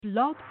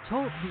Blog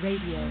Talk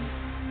Radio.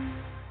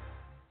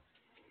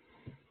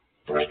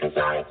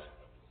 Freakazoids,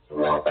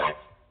 robots,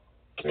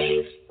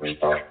 please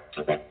report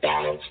to the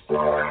dance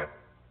floor.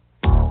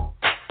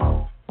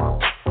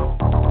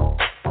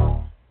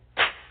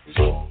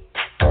 Z-O-I-D-S,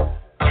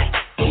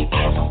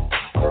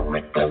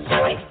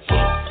 Freakazoids,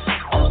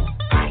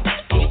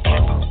 Z-O-I-D-S,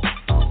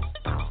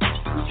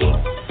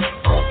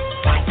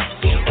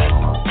 Z-O-I-D-S,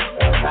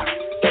 robot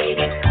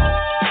baby.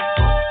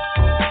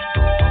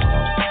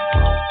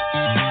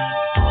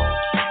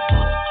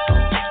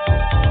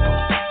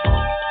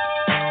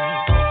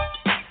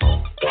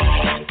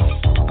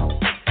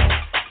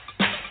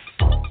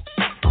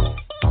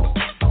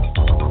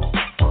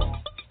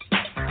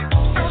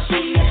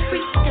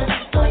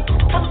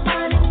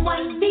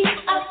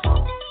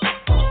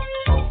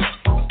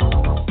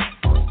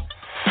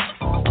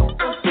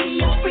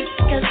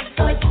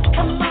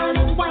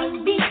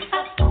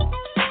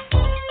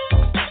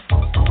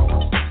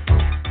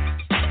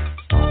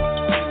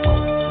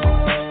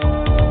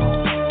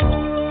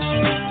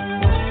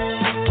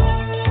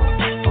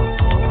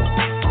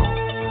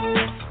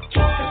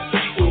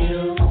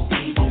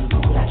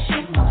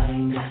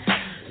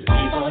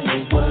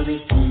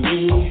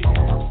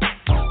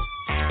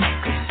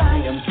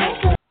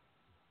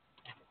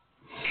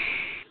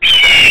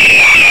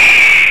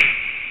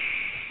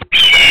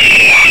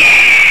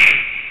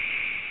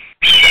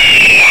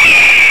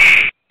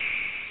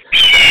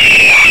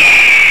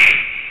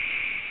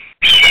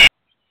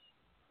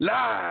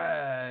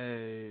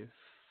 Live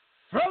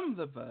from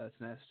the bird's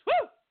nest. Woo!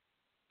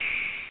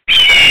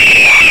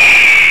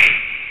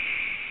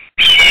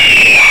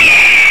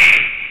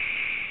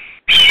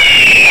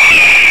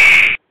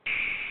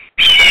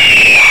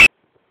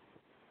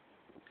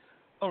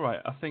 All right,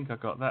 I think I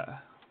got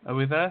that. Are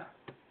we there?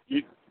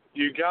 You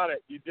got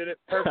it. You did it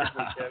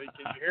perfectly, Kevin.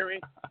 Can you hear me?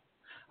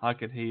 I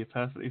can hear you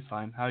perfectly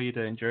fine. How are you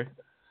doing, Drew?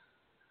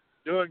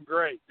 Doing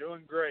great.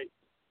 And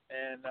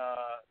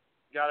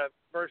got to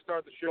first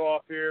start the show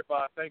off here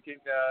by thanking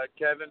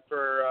Kevin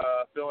for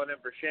filling in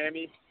for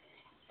Shammy.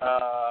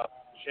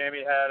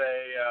 Shammy had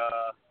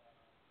a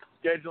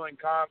scheduling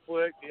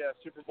conflict. He had a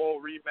Super Bowl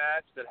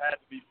rematch that had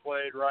to be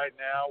played right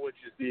now, which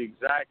is the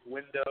exact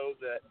window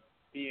that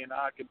he and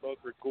I can both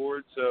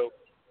record. So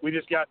we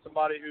just got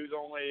somebody who's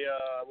only,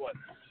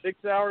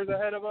 6 hours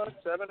ahead of us,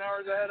 7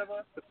 hours ahead of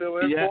us to fill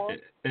in for him?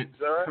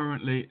 It's right?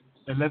 currently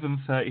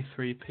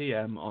 11:33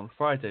 p.m. on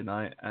Friday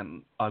night,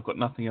 and I've got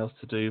nothing else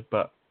to do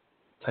but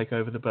take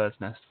over the bird's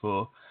nest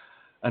for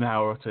an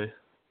hour or two.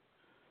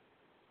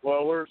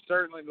 Well, we're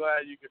certainly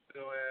glad you could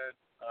fill in.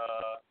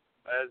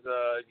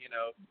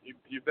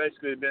 You've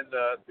basically been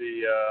the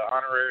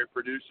honorary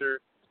producer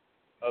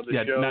of the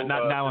show since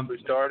we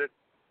started.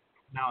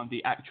 Now I'm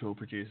the actual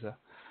producer,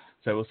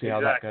 so we'll see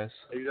how that goes.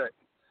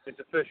 Exactly. It's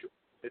official.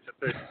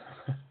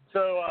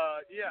 So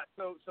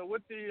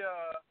with the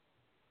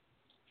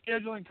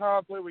scheduling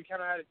conflict, we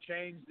kind of had to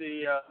change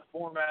the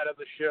format of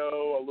the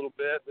show a little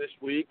bit this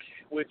week,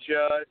 which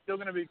is still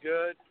going to be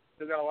good.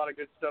 Still got a lot of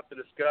good stuff to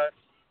discuss.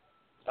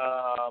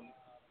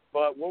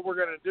 But what we're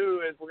going to do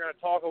is we're going to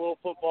talk a little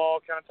football,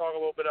 kind of talk a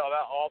little bit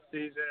about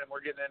off-season, and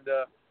we're getting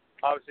into,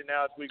 obviously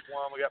now it's week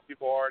one. We got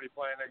people already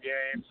playing their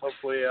games.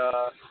 Hopefully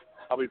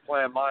I'll be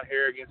playing mine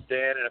here against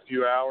Dan in a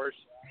few hours.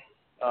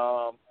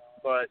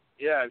 But,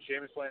 yeah,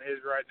 Shamon's playing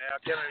his right now.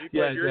 Kevin, are you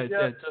playing yours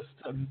yet?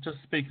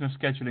 Just speaking of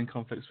scheduling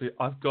conflicts,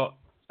 I've got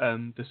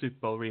the Super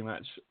Bowl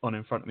rematch on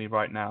in front of me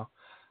right now,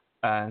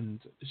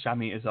 and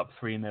Shami is up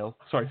 3-0.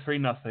 Sorry,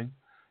 3-0.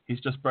 He's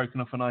just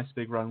broken off a nice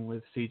big run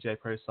with CJ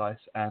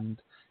Procise,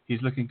 and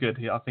he's looking good.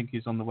 I think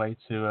he's on the way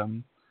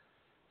to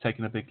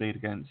taking a big lead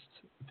against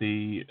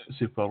the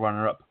Super Bowl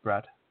runner-up,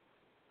 Brad.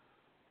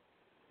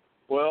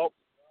 Well,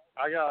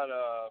 I got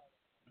a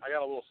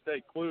little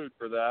stay clued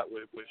for that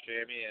with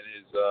Shammy and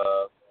his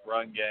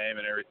run game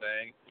and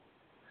everything.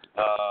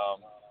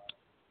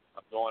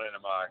 I'm going into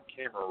my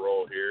camera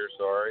roll here,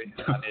 sorry.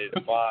 I needed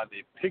to find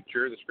the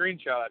picture, the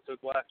screenshot I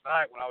took last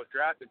night when I was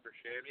drafting for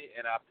Shammy,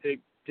 and I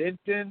picked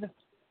Denton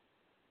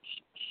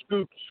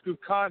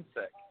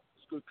Skukansek.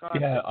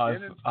 Yeah,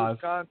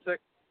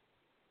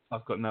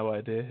 I've got no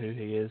idea who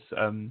he is.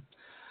 Well,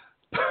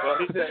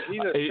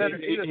 he's a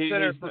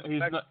center from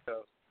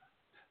Mexico.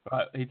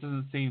 Right, he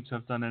doesn't seem to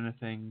have done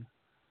anything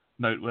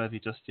noteworthy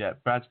just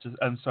yet. Bry's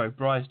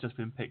just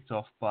been picked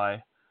off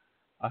by,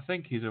 I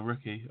think he's a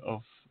rookie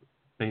of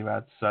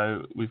B-Rad.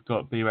 So we've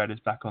got B-Rad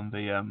is back on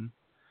the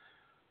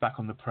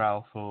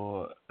prowl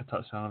for a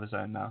touchdown of his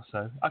own now.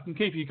 So I can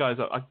keep you guys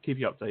up. I can keep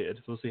you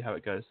updated. We'll see how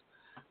it goes.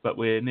 But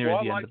we're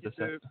nearing the end of the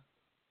set.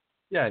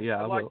 Yeah,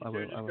 I will.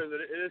 Because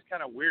it is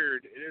kind of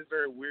weird. It is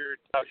very weird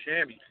about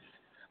Shammy.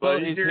 Well,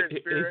 he's here in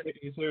spirit.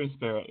 He's here in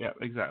spirit. Yeah,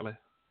 exactly.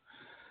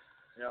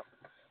 Yeah.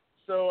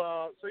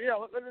 So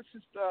let's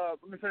just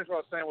let me finish what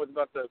I was saying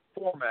about the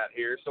format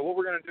here. So what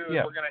we're going to do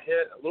is we're going to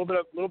hit a little bit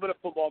of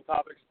football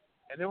topics,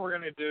 and then we're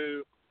going to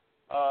do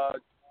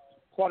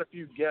quite a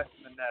few guests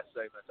in the nest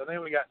segments. I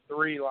think we got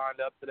 3 lined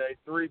up today.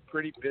 3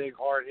 pretty big,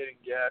 hard-hitting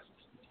guests.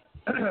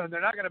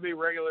 They're not going to be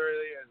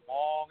regularly as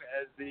long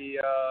as the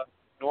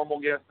normal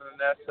guest in the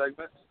nest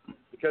segments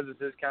because this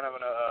is kind of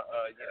a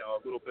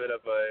little bit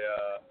of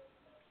a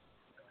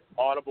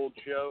audible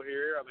show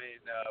here. I mean,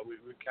 we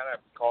kind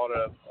of called it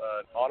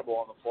an audible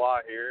on the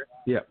fly here.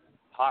 Yeah.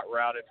 Hot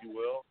route, if you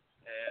will.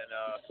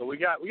 And so we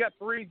got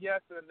 3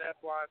 guests in the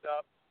nest lined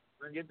up.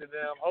 We're gonna get to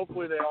them.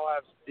 Hopefully, they all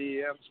have some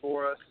DMs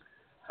for us.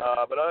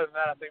 But other than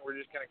that, I think we're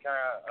just gonna kind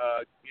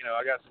of,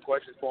 I got some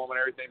questions for them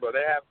and everything, but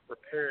they haven't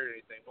prepared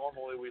anything.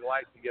 Normally, we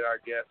like to get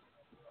our guests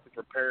to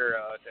prepare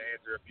to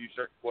answer a few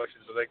certain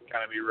questions so they can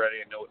kind of be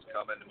ready and know what's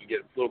coming, and we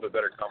get a little bit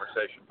better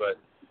conversation. But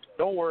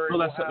don't worry.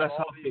 Well, that's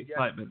half the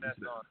excitement,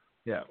 isn't it?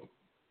 Yeah,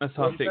 that's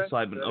half the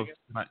excitement of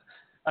tonight.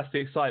 That's the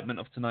excitement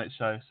of tonight's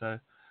show.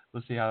 So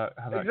we'll see how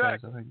that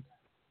goes. I think.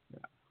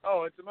 Yeah.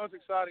 Oh, it's the most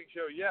exciting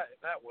show yet in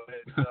that way.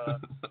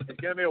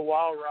 It's gonna be a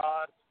wild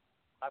ride.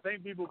 I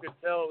think people could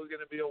tell it was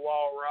gonna be a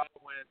wild ride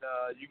when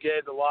you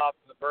gave the lob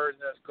from the bird's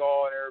nest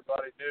call and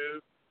everybody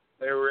knew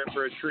they were in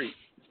for a treat.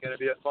 It's gonna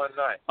be a fun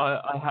night.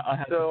 I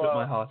had to put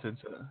my heart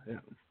into it. Yeah.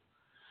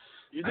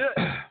 You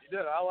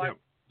did. I like.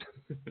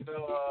 Yep.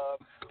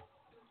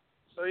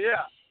 So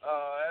yeah.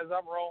 As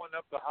I'm rolling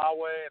up the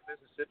highway in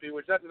Mississippi,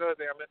 which that's another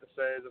thing I meant to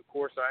say is, of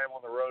course, I am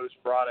on the road. It's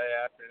Friday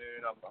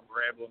afternoon. I'm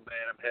rambling,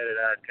 man. I'm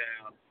headed out of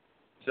town.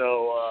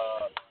 So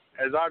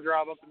as I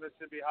drive up the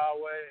Mississippi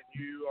Highway and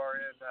you are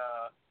in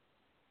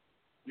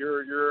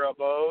your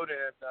abode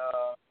and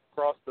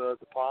across the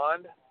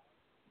pond,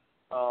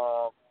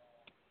 well,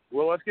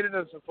 let's get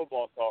into some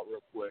football talk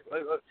real quick.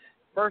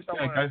 First, I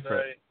want to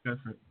say. Go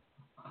for it.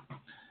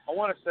 I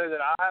want to say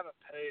that I haven't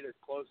paid as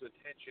close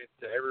attention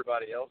to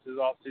everybody else's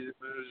off-season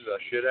moves as I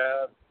should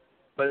have,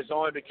 but it's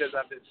only because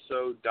I've been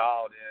so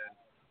dialed in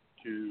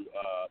to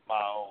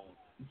my own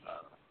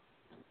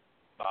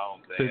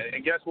thing.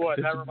 And guess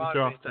what? That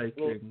reminds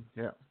me.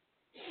 Yeah.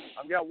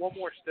 I've got one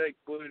more stake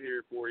glued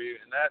here for you,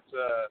 and that's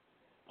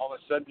on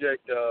the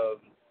subject of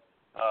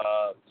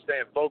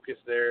staying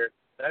focused there.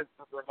 That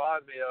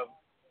reminds me of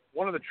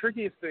one of the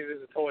trickiest things.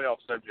 This is totally off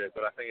subject,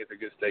 but I think it's a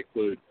good stake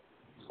glued.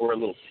 Or a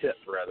little tip,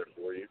 rather,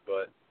 for you.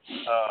 But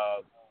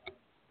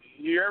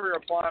you ever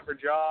applying for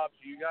jobs,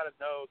 you got to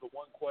know the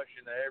one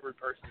question that every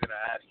person's going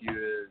to ask you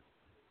is,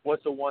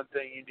 what's the one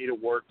thing you need to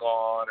work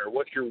on, or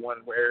what's your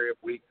one area of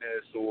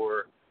weakness,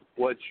 or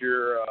what's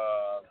your,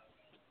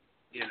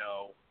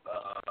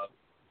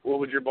 what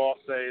would your boss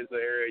say is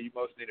the area you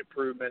most need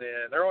improvement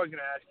in? They're always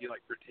going to ask you,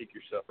 like, critique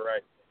yourself,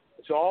 right?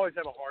 So I always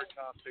have a hard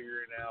time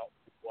figuring out,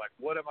 like,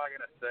 what am I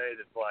going to say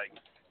that's, like,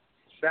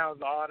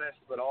 sounds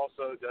honest, but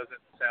also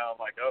doesn't sound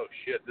like, oh,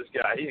 shit, this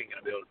guy, he ain't going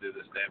to be able to do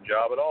this damn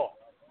job at all.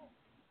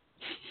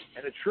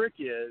 And the trick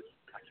is,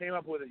 I came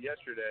up with it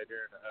yesterday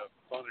during a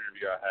phone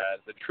interview I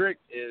had. The trick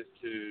is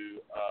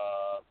to,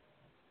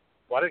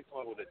 I didn't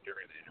come up with it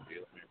during the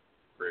interview. Let me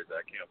rephrase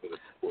that. I came up with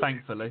it before.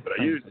 Thankfully. But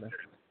I used it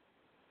during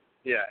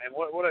Yeah, and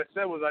what I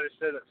said was I just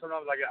said that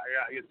sometimes I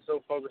get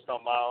so focused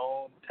on my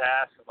own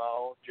tasks and my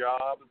own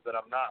job that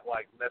I'm not,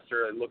 like,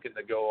 necessarily looking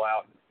to go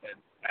out and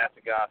ask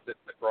the guy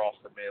sitting across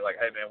from me, like,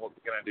 hey, man, what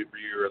can I do for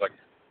you? Or, like,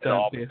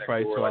 don't be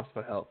afraid to ask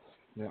for help.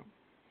 Yeah.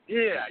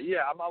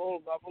 Yeah. I'm a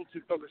little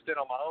too focused in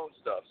on my own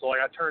stuff. So,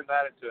 like, I turned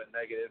that into a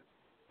negative,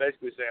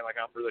 basically saying, like,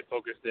 I'm really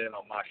focused in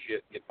on my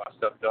shit and get my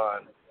stuff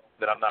done,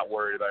 that I'm not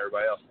worried about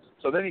everybody else.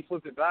 So then he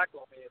flipped it back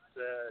on me and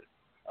said,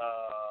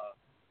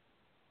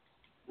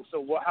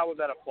 how would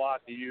that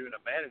apply to you in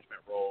a management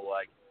role?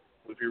 Like,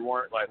 if you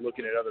weren't, like,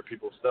 looking at other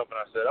people's stuff. And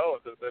I said,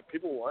 if the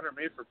people were under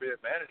me for being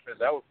management,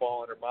 that would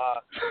fall under my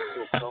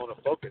little zone of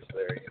focus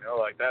there,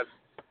 like that.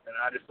 And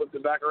I just flipped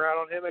it back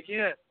around on him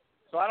again.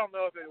 So I don't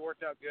know if it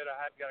worked out good. I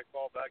haven't got a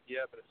call back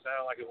yet, but it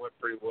sounded like it went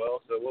pretty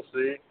well. So we'll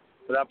see.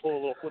 But I pulled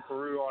a little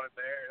flipperoo on it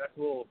there. That's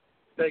a little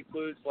fake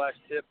food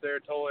 / tip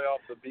there, totally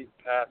off the beaten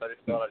path. I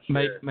just thought I'd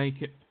share.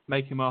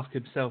 Make him ask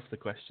himself the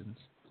questions.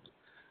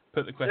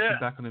 Put the question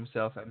back on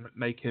himself and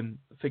make him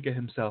figure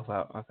himself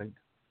out, I think.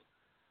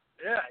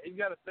 Yeah, he's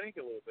got to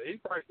think a little bit. He's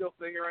probably still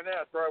thinking right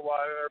now. That's probably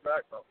why they're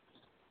back from.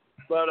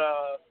 But,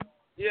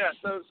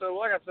 so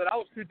like I said, I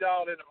was too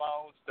dialed into my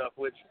own stuff,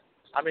 which,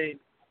 I mean,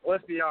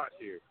 let's be honest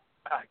here.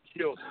 I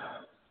killed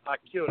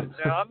it.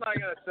 Now, I'm not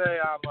going to say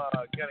I'm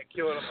going to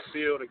kill it on the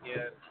field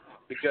again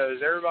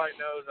because everybody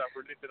knows I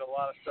predicted a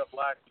lot of stuff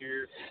last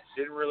year.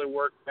 Didn't really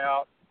work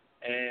out.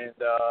 And,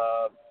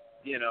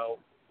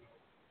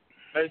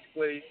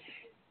 basically,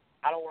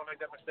 I don't want to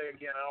make that mistake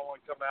again. I don't want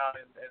to come out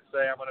and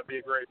say I'm going to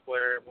be a great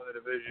player and win the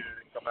division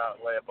and come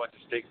out and lay a bunch of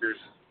stinkers,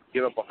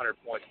 give up 100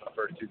 points in my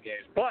first 2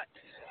 games. But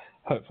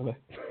hopefully,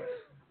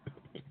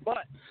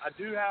 I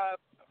do have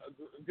a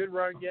good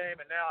run game,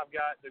 and now I've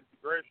got the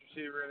greatest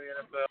receiver in the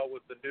NFL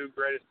with the new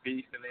greatest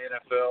beast in the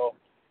NFL.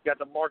 Got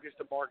the Marcus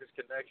to Marcus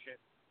connection.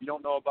 You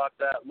don't know about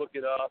that? Look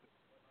it up.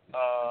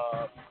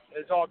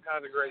 There's all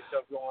kinds of great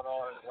stuff going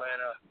on in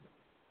Atlanta.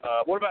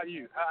 What about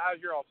you?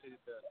 How's your offseason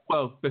been?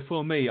 Well,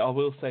 before me, I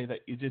will say that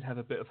you did have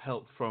a bit of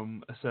help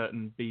from a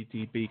certain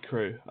BDB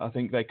crew. I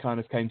think they kind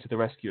of came to the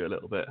rescue a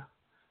little bit,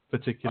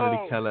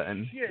 particularly Keller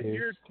and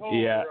you're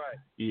totally right.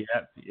 Yeah.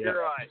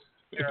 You're right.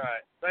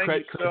 Thank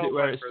you so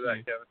much for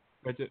that, Kevin.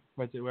 Spread it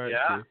where it's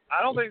Yeah, due.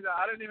 I don't think that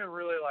I didn't even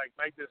really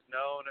make this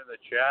known in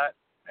the chat,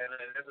 and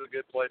this is a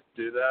good place to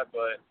do that.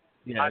 But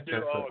Yeah, I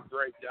do owe a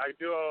great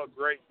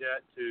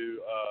debt to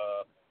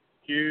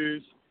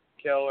Hughes,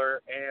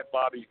 Keller, and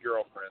Bobby's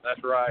girlfriend.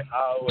 That's right,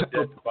 I owe a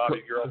debt to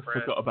Bobby's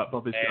girlfriend. Forgot about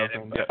Bobby's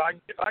girlfriend. If I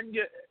can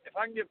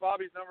get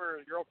Bobby's number or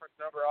his girlfriend's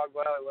number, I'll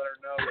gladly let her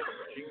know that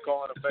she can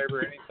call in a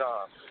favor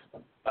anytime.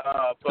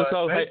 But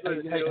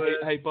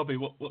hey Bobby,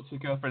 what's your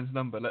girlfriend's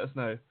number? Let us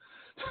know.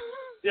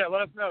 Yeah,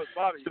 let us know,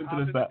 Bobby. Simple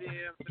I'll as send that. a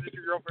DM, send us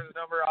your girlfriend's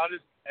number.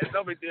 It's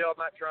no big deal.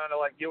 I'm not trying to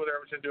get with her.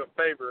 I'm just gonna do a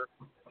favor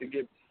to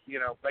get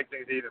make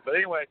things even. But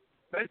anyway,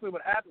 basically what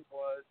happened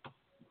was,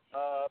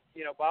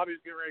 Bobby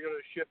was getting ready to go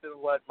to the shift in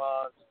the lead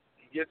mines.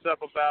 He gets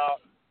up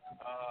about,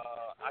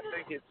 I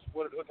think it's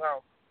what time?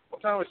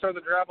 What time we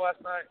started the draft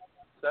last night?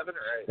 7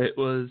 or 8? It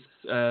was,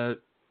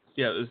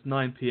 it was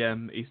 9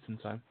 p.m. Eastern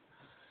time.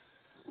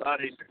 9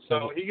 Eastern.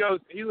 So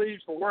he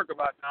leaves for work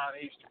about 9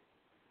 Eastern.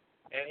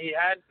 And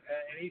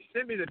he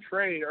sent me the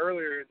trade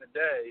earlier in the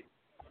day,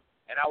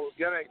 and I was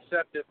gonna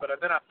accept it, but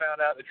then I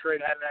found out the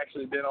trade hadn't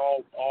actually been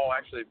all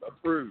actually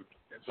approved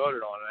and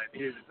voted on, and I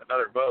needed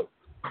another vote.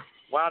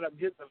 Wound up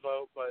getting the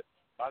vote, but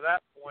by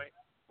that point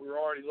we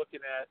were already looking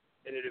at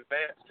it had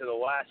advanced to the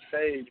last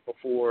stage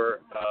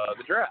before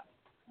the draft.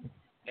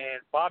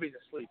 And Bobby's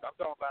asleep. I'm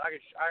talking about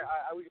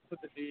we can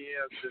put the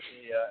DMs in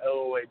the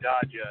LOA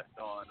Digest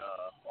on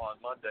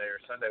Monday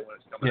or Sunday when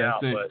it's coming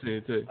out.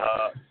 Do.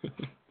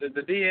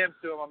 The DMs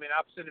to him,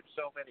 I've sent him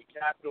so many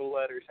capital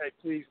letters. Hey,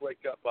 please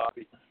wake up,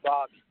 Bobby.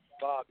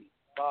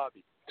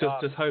 Bobby.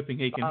 Just hoping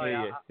he can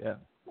hear you. Yeah.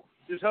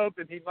 Just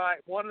hoping he might.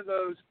 One of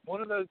those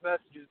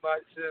messages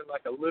might send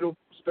a little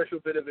special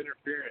bit of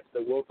interference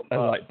that woke him up.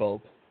 A light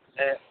bulb.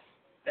 And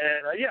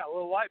a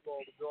little light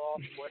bulb would go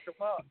off and wake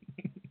him up.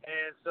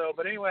 And so,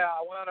 but anyway,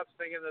 I wound up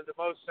thinking that the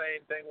most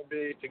sane thing would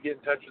be to get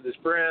in touch with his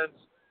friends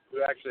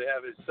who actually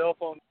have his cell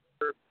phone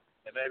number,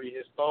 and maybe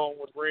his phone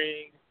would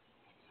ring.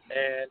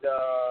 And,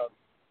 so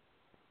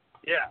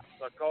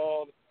I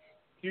called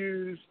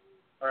Hughes,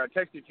 or I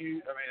texted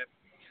Hughes, I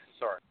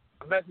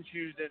messaged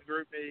Hughes in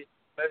Group Me,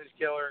 messaged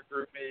Keller in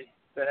Group Me,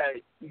 said,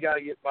 hey, you got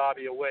to get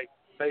Bobby awake.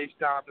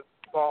 FaceTime him,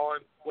 call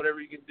him, whatever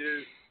you can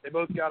do. They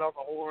both got on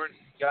the horn,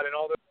 got in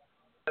all their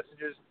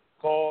messages,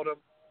 called him,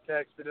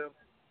 texted him.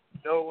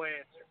 No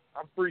answer.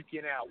 I'm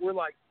freaking out. We're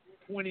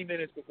 20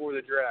 minutes before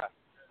the draft.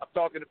 I'm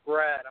talking to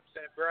Brad. I'm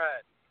saying,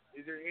 Brad,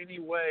 is there any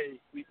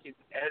way we can,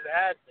 as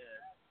admin,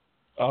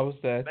 I was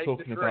there make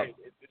talking the trade?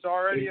 about It's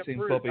already boosting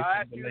approved. Bobby I from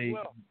asked the you as league.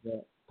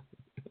 well.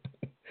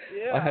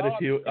 Yeah. I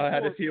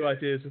had a few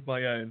ideas of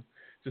my own.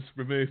 Just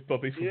remove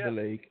Bobby from the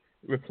league,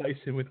 replace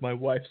him with my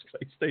wife's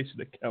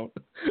PlayStation account.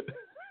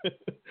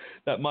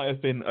 That might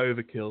have been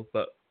overkill,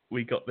 but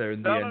we got there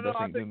in the end.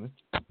 I think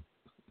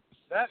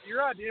that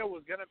your idea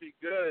was going to be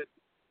good.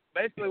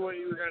 Basically, what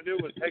you were going to do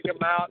was take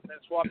him out and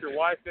then swap your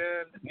wife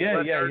in,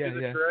 let her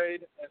do the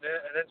trade, and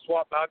then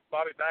swap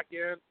Bobby back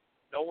in.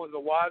 No one's the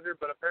wiser,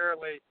 but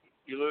apparently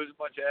you lose a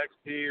bunch of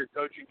XP or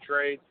coaching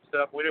trades and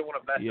stuff. We didn't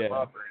want to mess him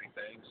up or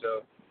anything.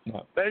 So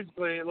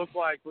basically, it looked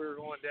like we were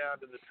going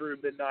down to the true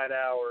midnight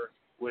hour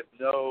with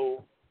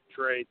no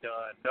trade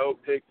done, no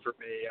pick for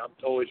me. I'm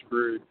totally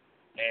screwed.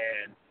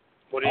 And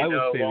what do you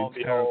know, lo and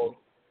behold.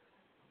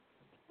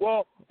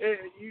 Well,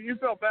 you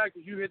felt bad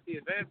because you hit the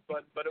advance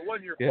button, but it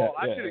wasn't your fault.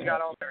 I should have got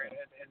on there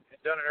and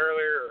done it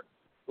earlier, or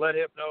let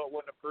him know it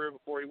wasn't approved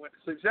before he went to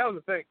sleep. So that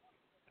was the thing.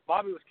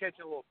 Bobby was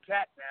catching a little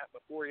cat nap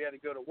before he had to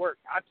go to work.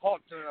 I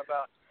talked to him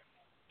about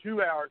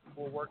 2 hours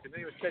before work, and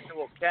then he was catching a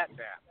little cat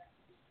nap.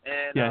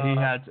 And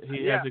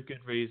he had a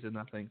good reason,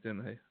 I think,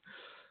 didn't he?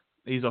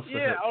 He's off the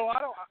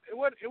hook. It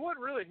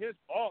wasn't really his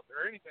fault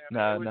or anything.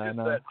 No.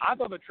 That I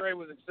thought the trade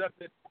was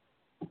accepted.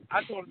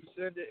 I told him to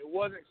send it. It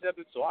wasn't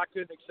accepted, so I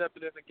couldn't accept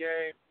it in the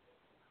game.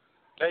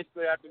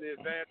 Basically, after the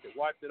advance, it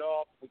wiped it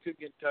off. We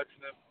couldn't get in touch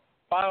with him.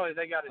 Finally,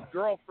 they got his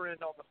girlfriend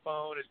on the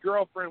phone. His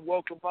girlfriend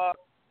woke him up.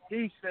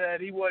 He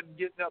said he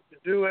wasn't getting up to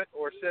do it,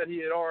 or said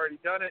he had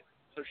already done it.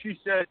 So she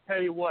said,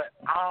 tell you what,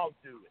 I'll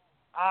do it.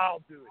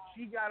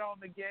 She got on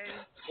the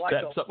game like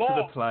Steps a up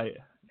boss to the plate.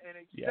 and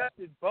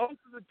accepted both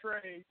of the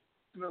trades.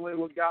 Ultimately,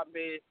 what got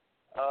me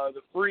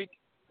the freak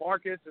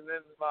Marcus, and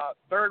then my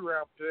third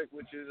round pick,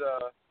 which is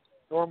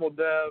normal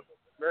dev,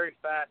 very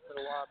fast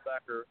little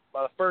linebacker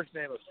by the first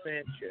name of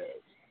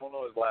Sanchez. I don't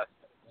know his last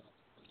name.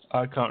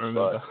 I can't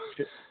remember.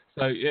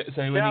 So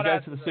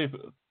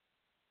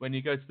when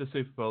you go to the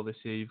Super Bowl this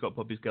year, you've got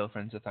Bobby's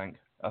girlfriend to thank,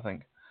 I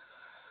think.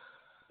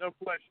 No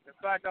question. In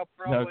fact, I'll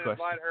probably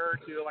invite her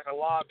to a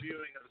live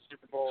viewing of the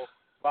Super Bowl.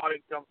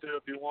 Bobby can come too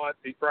if he wants.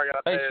 He's probably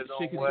got to pay his own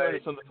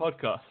way.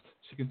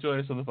 She can join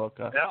us on the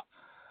podcast. Yeah.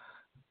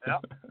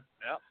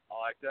 I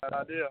like that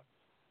idea.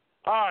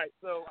 All right,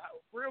 so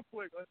real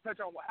quick, let's touch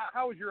on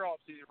how was your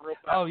offseason real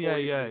fast? Oh,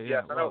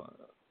 yeah.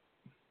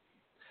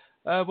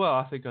 Well,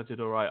 I think I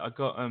did all right. I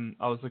got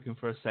I was looking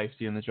for a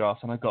safety in the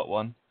draft, and I got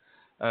one.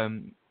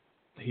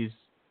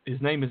 His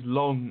name is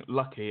Long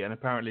Lucky, and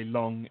apparently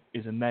Long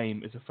is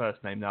a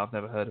first name. Now I've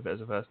never heard of it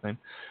as a first name,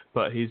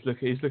 but he's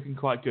looking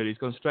quite good. He's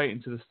gone straight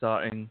into the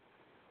starting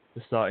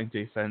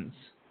defense.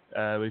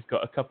 We've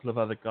got a couple of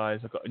other guys.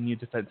 I've got a new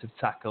defensive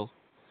tackle.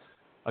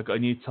 I've got a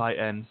new tight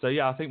end. So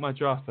yeah, I think my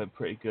draft went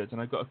pretty good,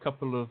 and I've got a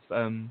couple of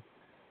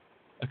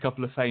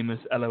famous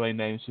LOA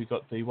names. We've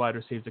got the wide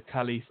receiver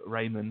Khalif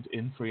Raymond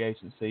in free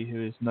agency,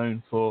 who is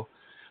known for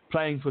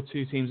playing for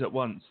two teams at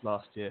once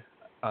last year,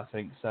 I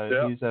think.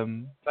 So he's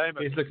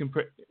looking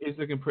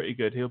pretty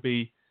good.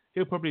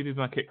 He'll probably be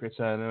my kick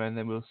returner, and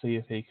then we'll see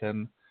if he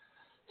can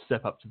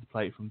step up to the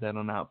plate from then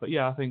on out. But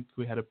yeah, I think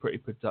we had a pretty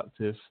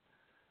productive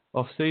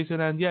off-season,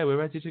 and yeah, we're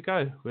ready to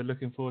go. We're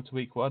looking forward to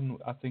week 1.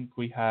 I think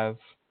we have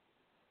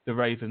the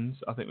Ravens.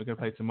 I think we're going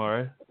to play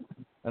tomorrow.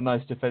 A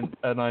nice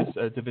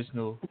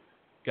divisional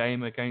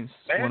game against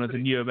one of the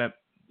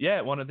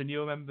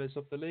newer members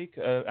of the league,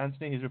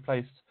 Anthony. He's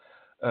replaced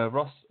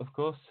Ross, of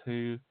course,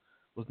 who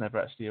was never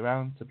actually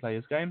around to play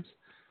his games.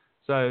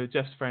 So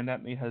Jeff's friend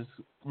Anthony has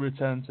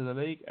returned to the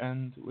league,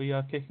 and we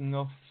are kicking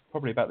off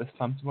probably about this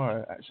time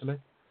tomorrow, actually.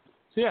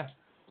 So yeah,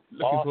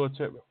 looking forward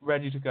to it.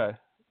 Ready to go.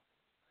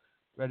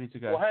 Well,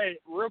 hey,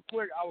 real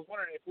quick, I was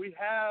wondering if we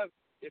have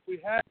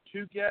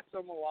 2 guests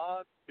on the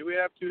line. Do we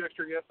have 2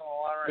 extra guests on the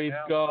line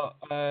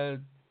now?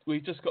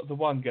 We've just got the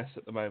one guest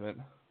at the moment,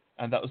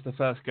 and that was the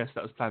first guest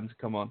that was planned to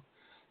come on.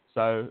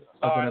 So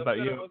I don't know about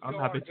you. I'm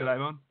happy to let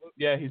him on.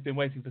 Yeah, he's been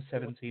waiting for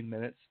 17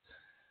 minutes.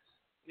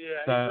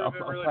 Yeah, so I'll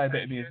really play a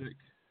bit of music.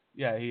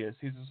 Yeah, he is.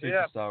 He's a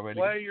superstar, really.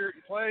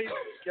 Play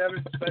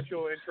Kevin's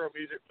special intro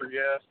music for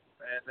guests,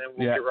 and then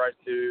we'll get right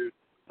to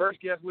first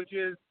guest, which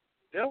is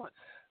Dylan.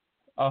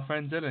 Our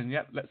friend Dylan.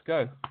 Yep, let's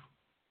go.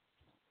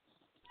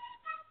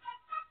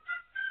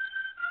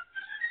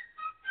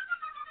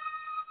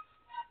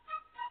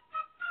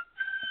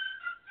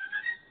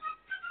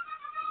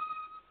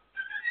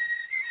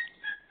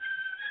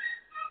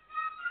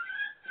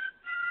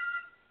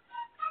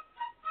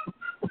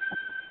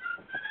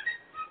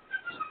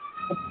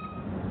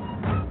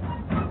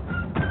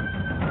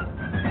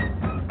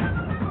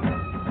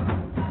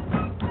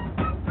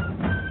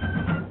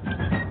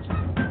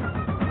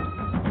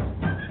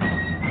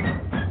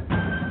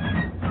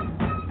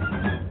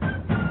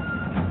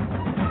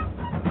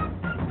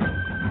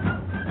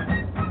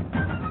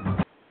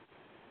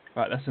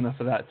 Right, that's enough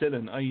of that.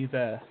 Dylan, are you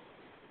there?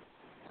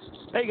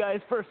 Hey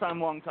guys, first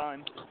time, long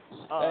time.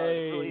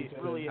 Hey,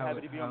 really happy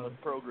to be on the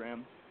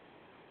program.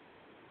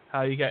 How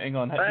are you getting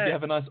on? Did you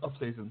have a nice off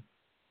season?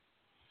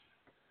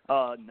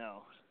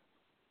 No.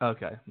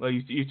 Okay. Well,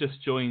 you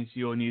just joined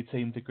your new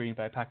team, the Green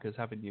Bay Packers,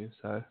 haven't you?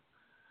 So,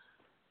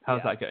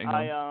 how's that getting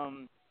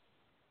on?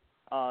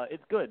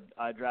 It's good.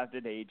 I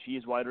drafted a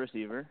cheese wide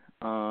receiver,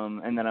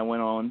 and then I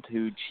went on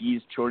to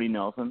cheese Jordy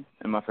Nelson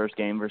in my first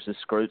game versus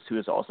Scroats, who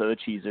is also a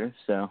cheeser.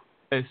 So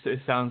it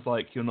sounds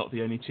like you're not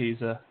the only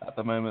cheeser at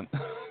the moment.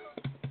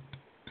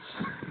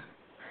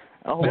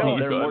 Oh, well,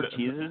 there are more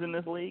cheesers in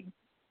this league?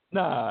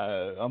 No,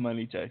 I'm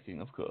only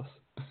joking, of course.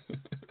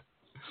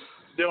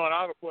 Dylan,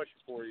 I have a question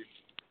for you.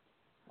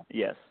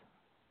 Yes.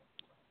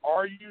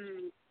 Are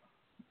you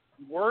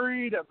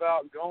worried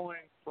about going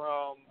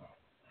from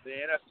the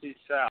NFC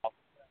South,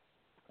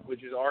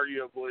 which is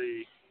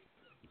arguably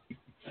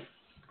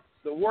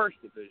the worst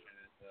division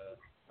in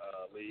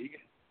the league,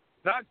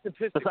 not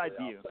statistically, besides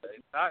you,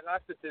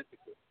 not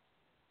statistically,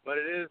 but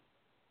it is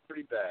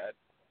pretty bad,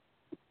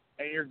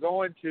 and you're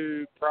going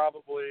to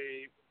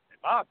probably, in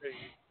my opinion,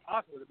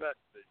 possibly the best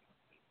division.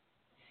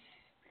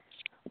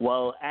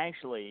 Well,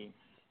 actually,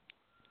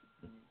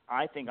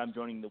 I think I'm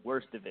joining the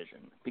worst division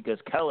because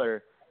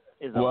Keller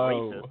is a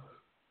racist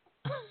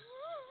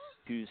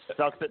who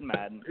sucks at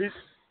Madden.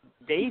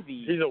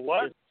 Davey He's a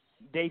what?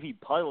 Davey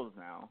Puddles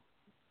now.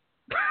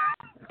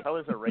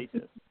 Keller's a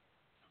racist.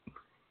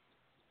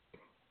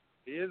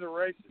 He is a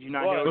racist. Did you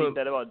not hear what he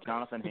said about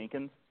Jonathan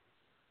Hankins?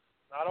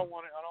 I don't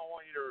want you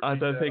to repeat I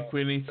don't that think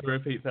we need to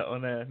repeat that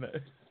on air, no.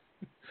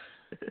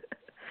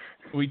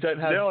 We don't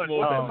have Dylan, more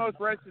what's than... the most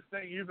racist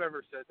thing you've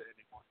ever said to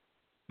anyone?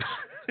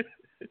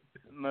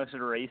 Most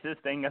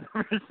racist thing I've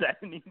ever said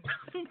to anyone.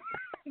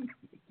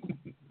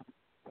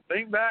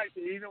 Think back to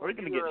even We're when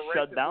going to you get were a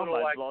shut racist down by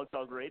little, Blog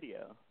Talk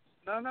Radio.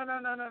 No.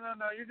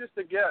 You're just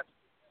a guest.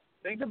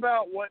 Think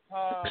about what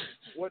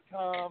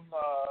Tom,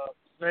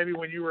 maybe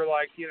when you were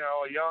like, a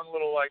young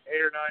little 8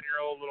 or 9 year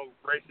old little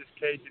racist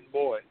Cajun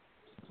boy.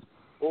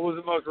 What was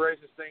the most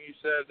racist thing you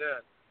said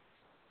then?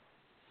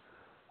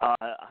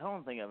 I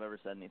don't think I've ever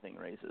said anything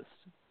racist.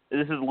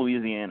 This is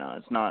Louisiana.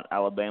 It's not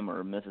Alabama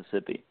or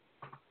Mississippi.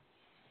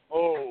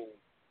 Oh.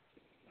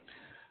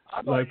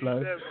 I thought you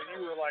blow. said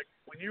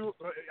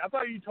I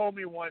thought you told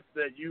me once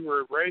that you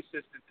were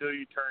racist until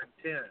you turned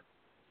 10.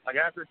 Like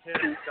after 10,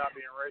 you stopped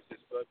being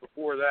racist, but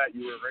before that,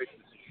 you were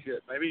racist as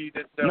shit. Maybe you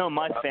did say. No,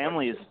 my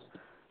family is.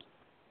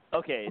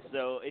 Okay,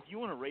 so if you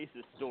want a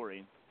racist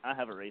story, I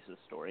have a racist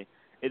story.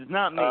 It's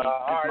not me. It's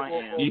my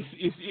aunt.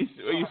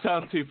 You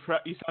sound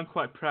You sound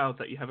quite proud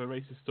that you have a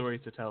racist story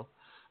to tell.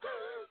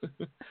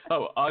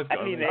 Oh, I've got.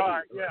 All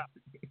right, yeah.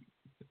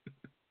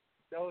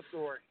 Tell a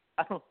story.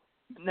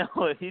 No,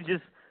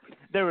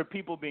 there were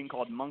people being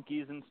called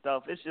monkeys and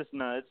stuff. It's just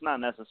it's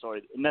not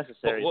necessary to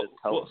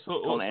tell What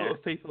sort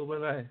of people were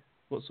they?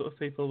 What sort of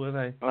people were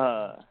they?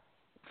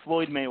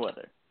 Floyd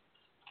Mayweather.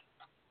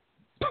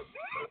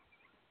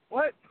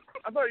 What?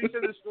 I thought you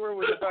said this story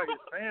was about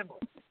your family.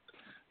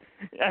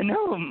 I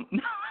know him.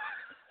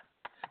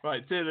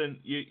 Right, Dylan,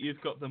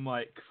 you've got the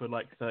mic for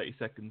like 30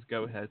 seconds.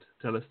 Go ahead.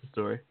 Tell us the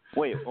story.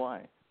 Wait,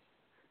 why?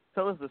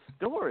 Tell us the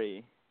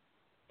story.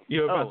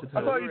 You're about to I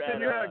tell thought us. you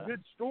said you had a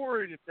good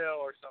story to tell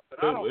or something.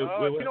 I don't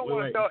know. If you don't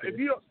want to tell,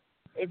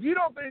 if you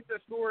don't think the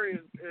story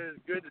is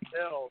good to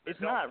tell, It's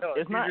don't not. tell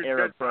it. It's not I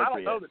era don't know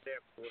appropriate. the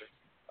damn story.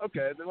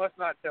 Okay, then let's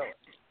not tell it.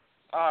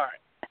 All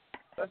right,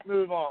 let's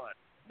move on.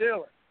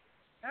 Dylan,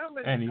 how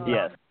many times do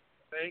you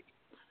think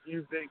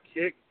you've been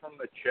kicked from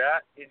the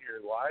chat in your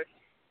life?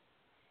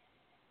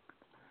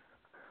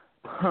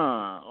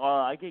 Well,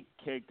 I get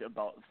kicked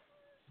about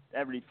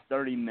every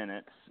 30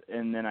 minutes,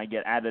 and then I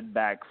get added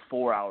back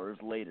 4 hours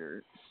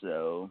later.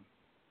 So,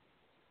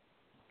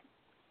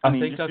 I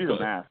mean, just do the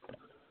math.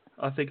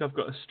 I think I've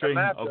got a string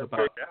of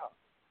about.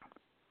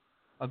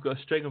 I've got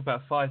a string of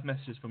about 5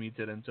 messages from you,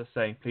 Dylan, just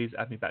saying, "Please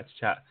add me back to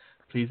chat.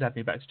 Please add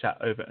me back to chat,"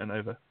 over and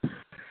over.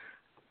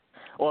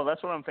 Well,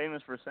 that's what I'm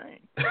famous for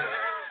saying,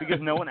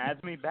 because no one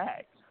adds me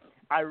back.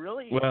 I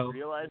really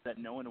realize that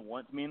no one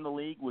wants me in the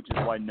league, which is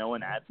why no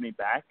one adds me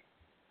back.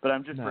 But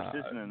I'm just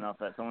persistent enough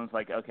that someone's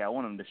like, okay, I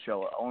want him to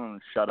show up. I want him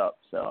to shut up,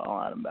 so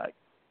I'll add him back.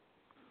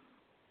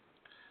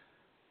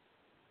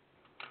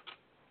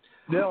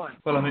 Dylan.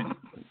 Well, I mean,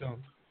 go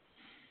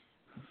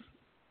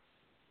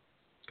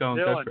on,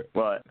 Dylan. go for it.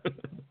 What?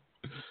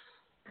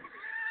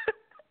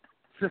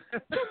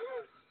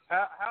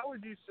 How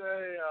would you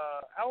say?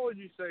 How would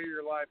you say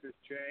your life has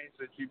changed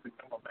since you've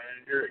become a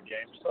manager at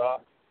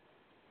GameStop?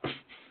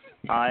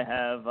 I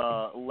have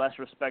less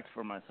respect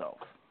for myself.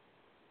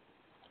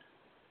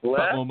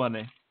 Got more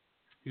money.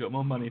 You got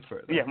more money for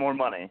it, though. Yeah, more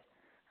money.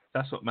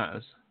 That's what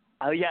matters.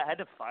 Oh yeah, I had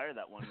to fire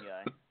that one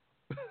guy.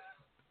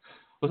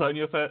 Was that on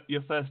your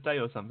first day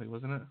or something,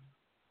 wasn't it?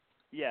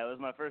 Yeah, it was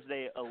my first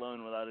day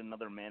alone without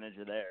another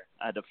manager there.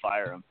 I had to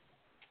fire him.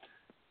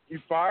 You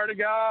fired a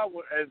guy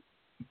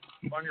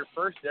on your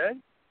first day?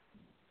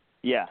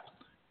 Yeah.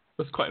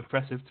 That's quite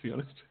impressive, to be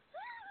honest.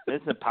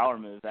 It's a power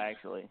move,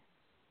 actually.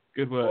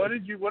 Good work. What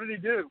did he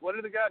do? What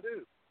did the guy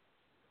do?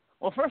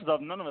 Well, first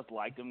off, none of us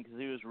liked him because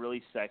he was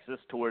really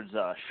sexist towards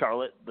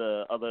Charlotte,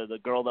 the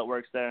girl that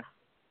works there.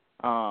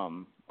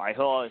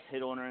 He'll always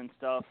hit on her and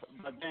stuff.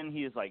 But then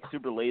he is like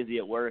super lazy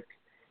at work,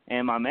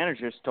 and my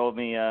manager just told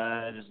me,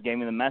 just gave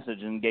me the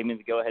message and gave me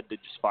the go ahead to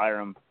just fire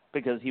him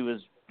because he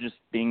was just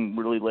being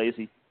really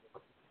lazy.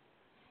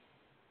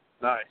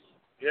 Nice.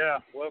 Yeah.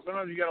 Well,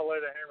 sometimes you got to lay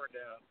the hammer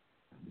down.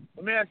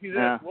 Let me ask you this.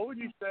 Yeah. What would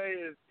you say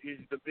is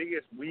the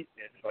biggest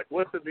weakness? Like,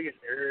 what's the biggest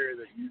area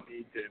that you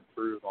need to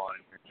improve on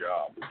in your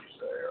job, would you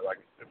say? Or, like,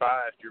 if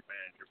I asked your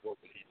manager, what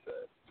would he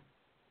say?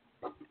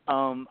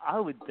 I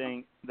would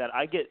think that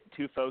I get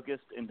too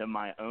focused into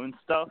my own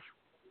stuff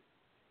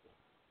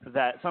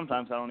that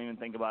sometimes I don't even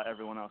think about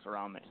everyone else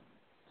around me.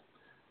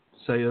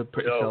 So you're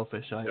pretty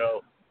selfish, aren't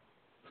you?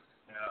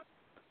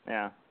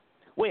 Yeah.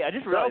 Wait, I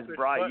just realized,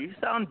 Bri, but... you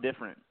sound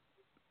different.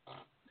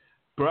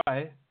 Bri?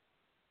 Bri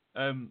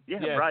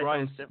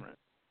sounds different.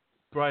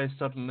 Bri is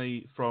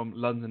suddenly from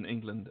London,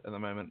 England at the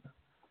moment.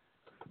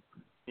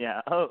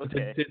 Yeah, oh,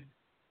 okay.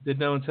 Did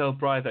no one tell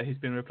Bri that he's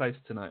been replaced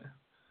tonight?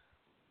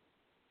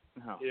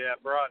 No. Yeah,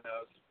 Brian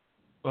knows.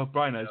 Well,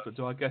 Bri knows, but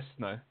do our guests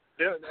know?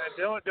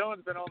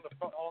 Dylan's been on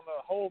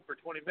the hold for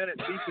 20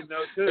 minutes. He should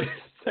know too.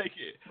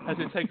 Has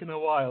it taken a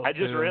while? I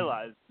just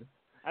realized.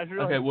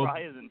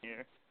 Bri isn't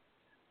here.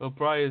 Well,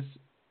 Bri is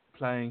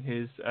playing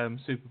his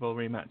Super Bowl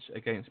rematch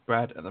against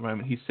Brad at the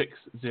moment. He's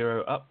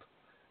 6-0 up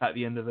at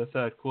the end of the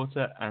third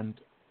quarter, and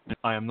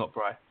I am not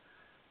Bri.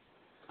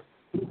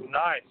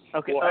 Nice.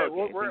 Okay. Well,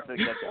 we'll have to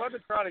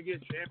try to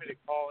get Jamie to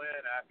call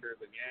in after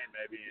the game,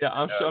 maybe. Yeah,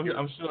 I'm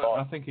sure.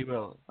 I think he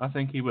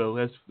will.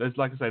 There's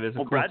like I say, there's a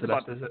quarter Brad's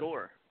about left. to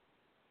score.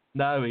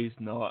 No, he's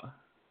not.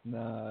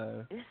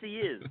 No. Yes, he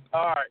is.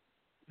 All right,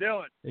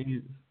 Dylan.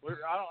 He's...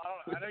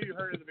 I know you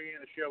heard it at the beginning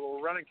of the show, but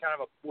we're running kind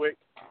of a quick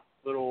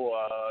little,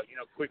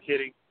 quick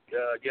hitting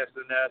guest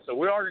of the nest. So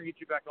we are gonna get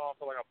you back on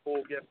for like a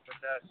full guest of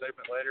the nest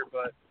segment later.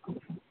 But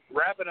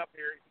wrapping up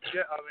here,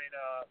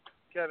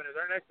 Kevin, is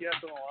our next guest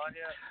on the line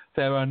yet?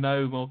 There are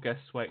no more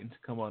guests waiting to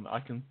come on.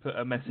 I can put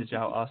a message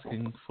out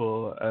asking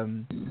for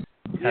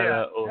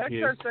Keller or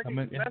Hughes.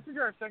 Message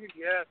our second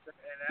guest and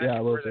ask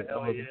him where the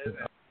hell he is.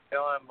 And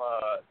tell him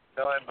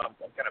I'm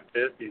kind of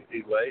pissed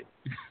he's late.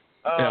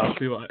 I'll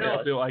do what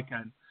I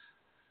can.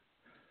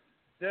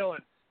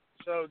 Dylan,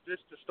 so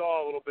just to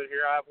stall a little bit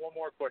here, I have one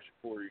more question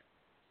for you.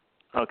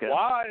 Okay.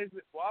 Why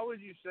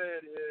would you say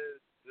it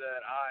is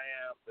that I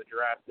am the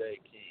draft day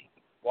king?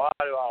 Why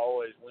do I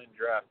always win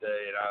draft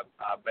day, and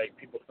I make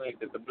people think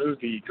that the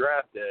movie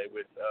Draft Day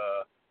with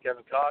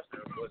Kevin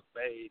Costner was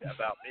made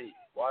about me?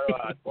 Why do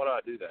I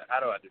do that? How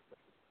do I do that?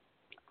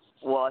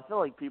 Well, I feel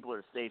like people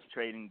are safe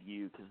trading to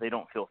you because they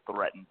don't feel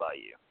threatened by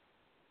you.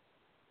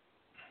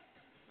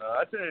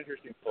 That's an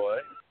interesting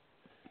play.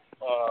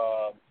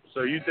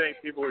 So you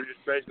think people are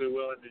just basically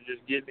willing to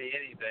just give me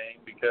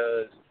anything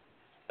because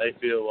they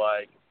feel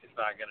like it's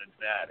not going to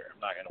matter.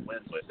 I'm not going to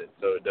win with it,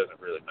 so it doesn't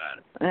really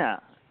matter.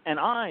 Yeah, and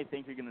I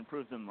think you're going to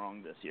prove them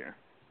wrong this year.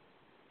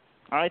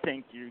 I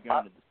think you're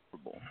going to the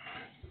Super Bowl.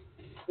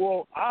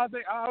 Well, I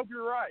hope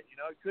you're right.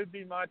 You know, it could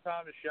be my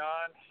time to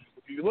shine.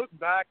 If you look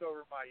back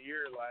over my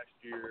year last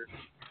year,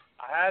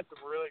 I had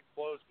some really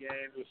close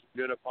games with some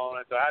good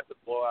opponents. I had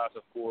some blowouts,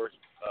 of course,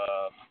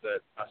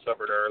 that I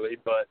suffered early,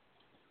 but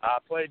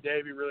I played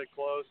Davey really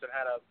close and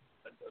had a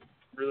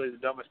really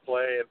the dumbest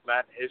play of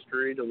Madden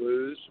history to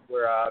lose,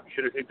 where I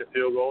should have kicked the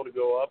field goal to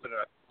go up and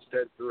I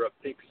instead threw a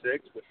pick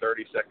six with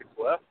 30 seconds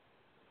left.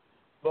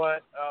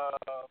 But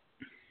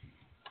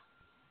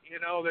you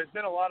know, there's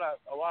been a lot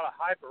of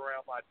hype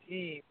around my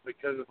team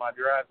because of my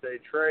draft day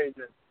trades,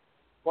 and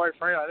quite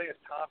frankly, I think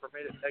it's time for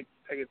me to take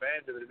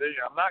advantage of the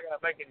division. I'm not going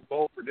to make any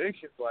bold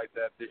predictions like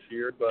that this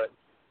year, but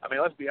I mean,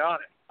 let's be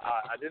honest.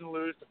 I didn't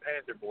lose to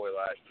Panther Boy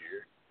last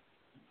year.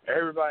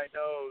 Everybody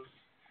knows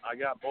I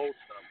got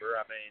Bolt's number.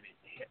 I mean,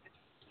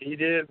 he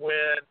did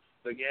win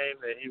the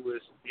game that he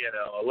was, you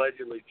know,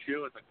 allegedly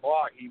chewing the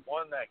clock. He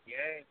won that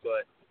game,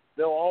 but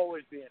there'll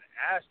always be an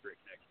asterisk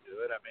next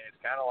to it. I mean, it's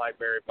kind of like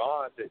Barry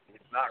Bonds.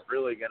 It's not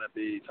really going to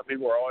be – some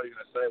people are always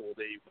going to say, well,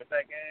 did he win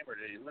that game or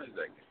did he lose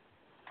that game?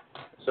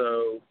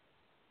 So,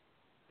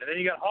 and then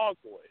you got Hog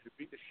Boy, who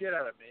beat the shit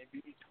out of me and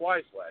beat me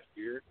twice last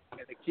year,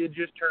 and the kid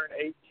just turned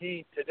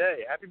 18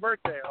 today. Happy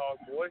birthday, Hog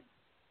Boy.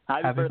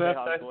 Happy birthday,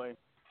 Hog Boy.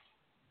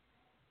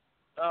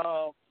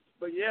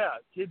 But yeah,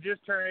 kid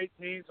just turned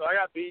 18, so I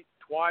got beat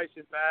twice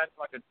in Madden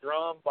like a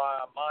drum by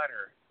a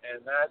minor,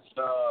 and that's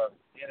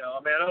you know, I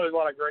mean, I know there's a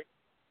lot of great,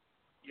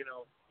 you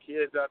know,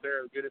 kids out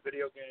there good at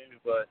video games,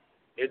 but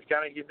it's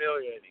kind of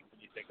humiliating when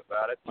you think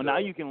about it. Well, so,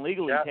 now you can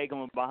legally take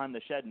them behind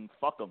the shed and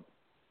fuck them.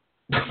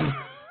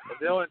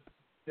 But Dylan,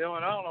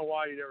 I don't know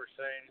why you'd ever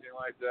say anything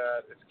like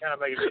that. It's kind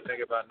of making me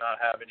think about not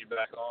having you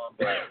back on.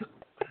 But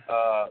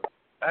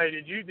hey,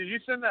 did you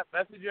send that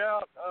message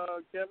out,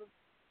 Kevin?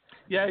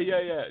 Yeah.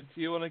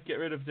 Do you want to get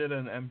rid of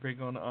Dylan and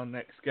bring on our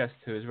next guest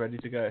who is ready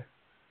to go?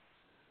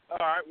 All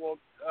right. Well,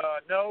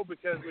 no,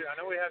 because I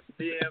know we have some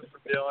DMs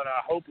from Dylan.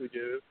 I hope we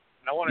do.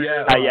 And I want to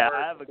hear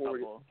I have a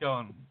couple.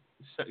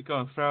 Go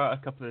on, throw out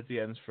a couple of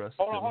DMs for us.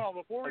 Hold on.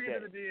 Before we get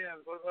to the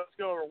DMs, let's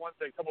go over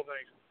a couple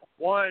things.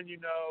 One, you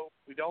know,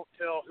 we don't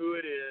tell who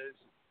it is.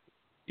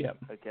 Yep.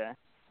 Okay.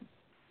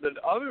 The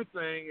other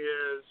thing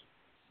is,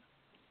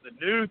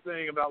 the new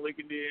thing about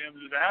leaking DMs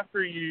is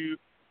after you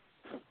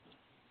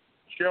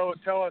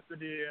tell us the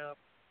DM,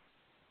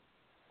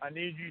 I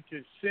need you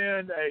to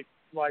send a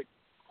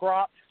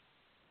cropped,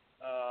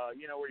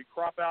 you know, where you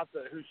crop out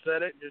the who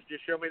said it.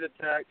 Just show me the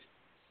text,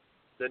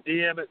 the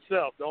DM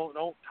itself. Don't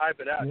type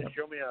it out. Yep. Just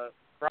show me a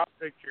cropped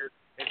picture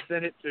and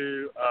send it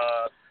to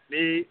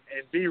me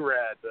and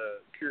B-Rad, the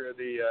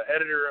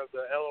editor of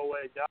the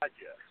LOA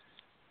Digest.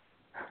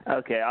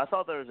 Okay, I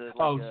thought there was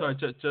sorry.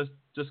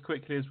 Just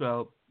quickly as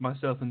well.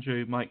 Myself and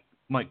Drew might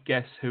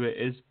guess who it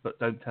is, but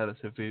don't tell us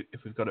if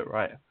we've got it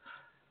right.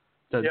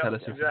 Don't tell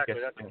us if we've guessed it.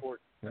 That's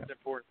important. Yeah. That's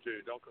important too.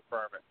 Don't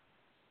confirm it.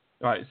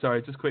 Right,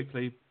 sorry, just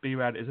quickly,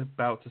 B-Rad is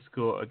about to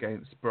score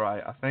against Bry.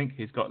 I think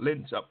he's got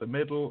Lynch up the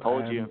middle.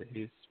 Told you.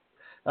 He's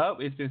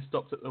been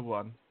stopped at the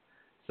 1.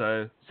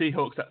 So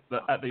Seahawks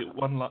at the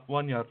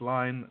 1 yard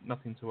line.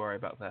 Nothing to worry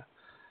about there.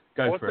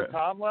 Go for it. What's the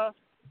time left?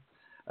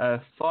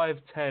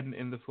 5:10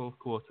 in the fourth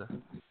quarter.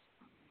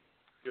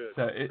 Good.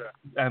 So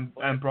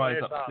and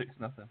Bry's up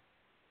 6-0.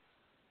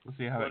 We'll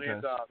see how it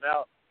goes.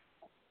 Now,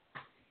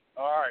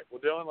 all right.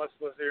 Well, Dylan, let's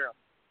hear him.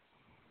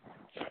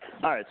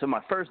 All right. So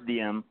my first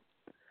DM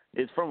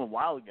is from a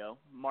while ago,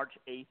 March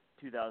 8th,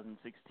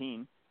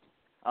 2016.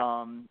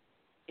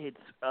 It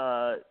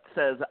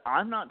says,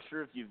 I'm not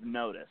sure if you've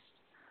noticed,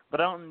 but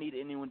I don't need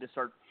anyone to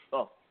start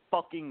a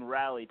fucking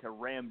rally to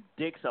ram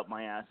dicks up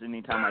my ass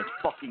anytime I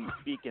fucking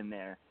speak in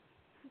there.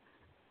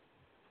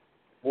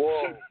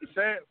 Whoa.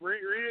 Say it. Read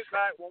it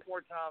back one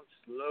more time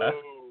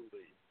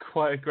slowly.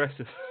 Quite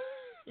aggressive.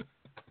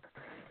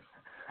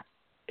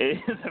 It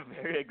is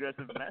a very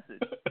aggressive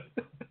message.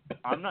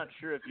 I'm not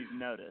sure if you've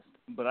noticed,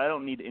 but I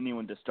don't need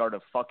anyone to start a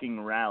fucking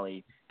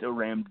rally to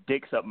ram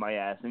dicks up my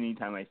ass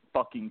anytime I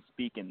fucking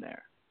speak in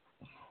there.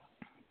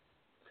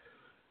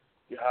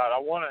 God, I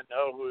want to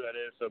know who that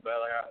is so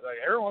bad.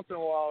 Like every once in a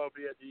while, there'll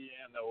be a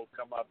DM that will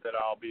come up that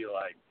I'll be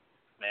like,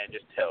 man,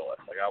 just tell us.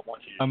 Like, I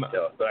want you to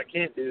tell us. But I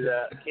can't do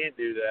that.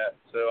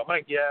 So I'm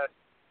going to guess.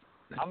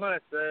 I'm going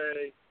to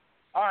say,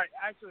 all right,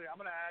 actually, I'm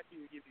going to ask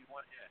you to give me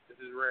one hint. This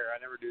is rare. I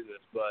never do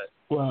this. But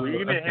will you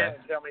give me a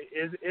hint and tell me,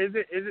 is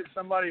it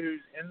somebody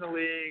who's in the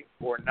league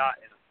or not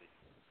in the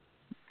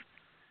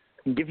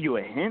league? Give you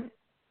a hint?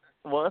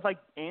 Well, if I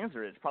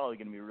answer it, it's probably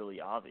going to be really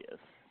obvious.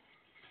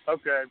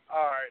 Okay,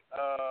 all right.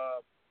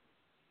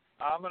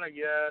 I'm going to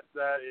guess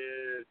that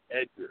is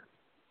Edgar.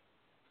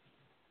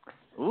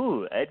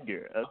 Ooh,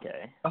 Edgar.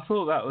 Okay. I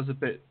thought that was a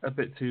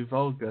bit too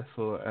vulgar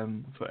for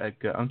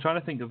Edgar. I'm trying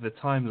to think of the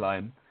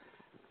timeline.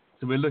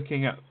 So we're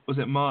looking at, was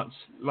it March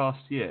last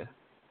year?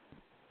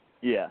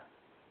 Yeah.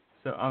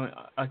 So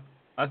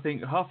I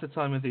think half the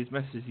time with these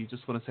messages you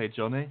just want to say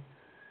Johnny,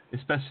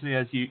 especially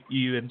as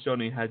you and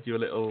Johnny had your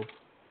little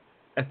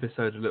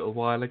episode a little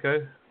while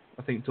ago.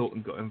 I think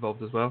Dalton got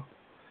involved as well.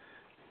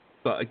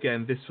 But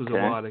again, this was a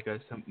while ago,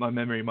 so my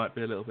memory might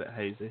be a little bit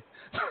hazy.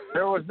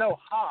 There was no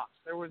ha.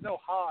 There was no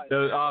ha.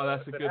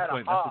 That's a good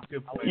point. That's a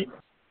good point.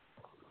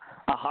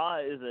 Aha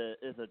is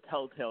a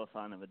telltale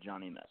sign of a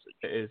Johnny message.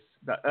 It is.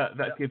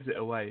 That gives it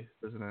away,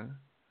 doesn't it?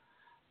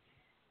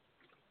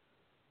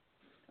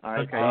 All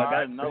right. Okay. I got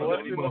Right, another so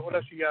one. what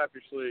else you got up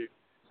your sleeve?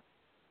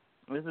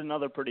 This is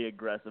another pretty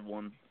aggressive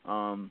one.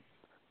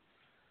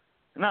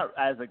 Not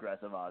as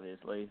aggressive,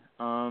 obviously.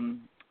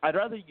 I'd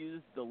rather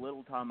use the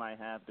little time I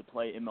have to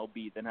play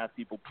MLB than have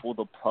people pull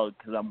the plug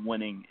because I'm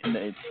winning and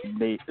they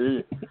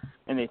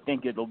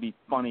think it'll be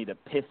funny to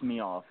piss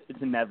me off.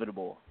 It's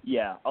inevitable.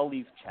 Yeah, I'll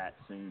leave chat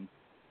soon.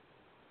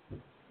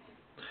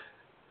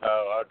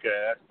 Oh,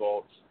 okay, that's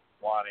Bolt's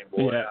whining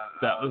boy. Yeah,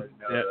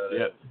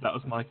 that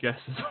was my guess.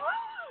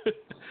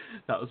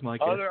 That was my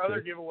guess.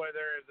 Other giveaway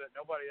there is that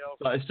nobody else.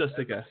 But it's just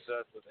a guess.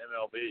 Obsessed with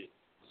MLB.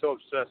 So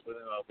obsessed with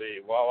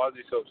MLB. Why is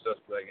he so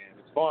obsessed with that game?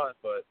 It's fun,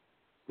 but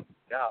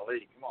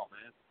golly, come on,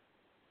 man.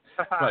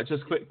 Right,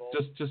 just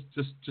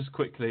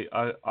quickly.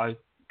 I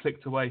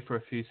clicked away for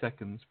a few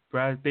seconds.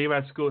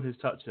 B-Rad scored his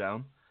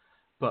touchdown,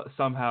 but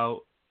somehow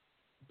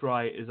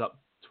Bry is up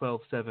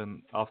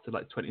 12-7 after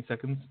like 20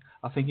 seconds.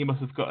 I think he must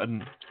have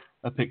gotten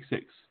a pick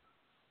six.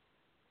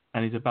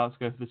 And he's about to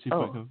go for the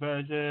two-point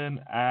conversion,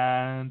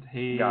 and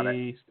he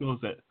scores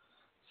it.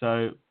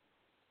 So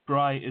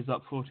Bry is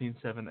up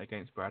 14-7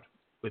 against Brad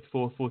with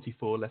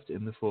 4:44 left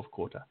in the fourth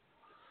quarter.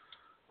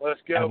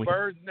 Let's go,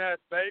 Bird's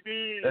Nest,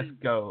 baby. Let's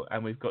go,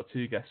 and we've got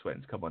two guests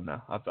waiting to come on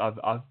now.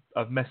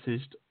 I've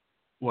messaged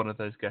one of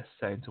those guests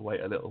saying to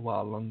wait a little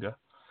while longer.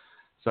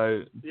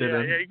 So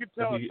Dylan, you could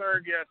tell a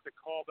third guest to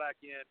call back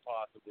in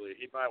possibly.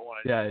 He might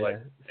want to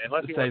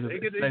unless he wants,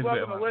 he's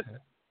welcome to listen.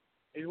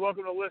 He's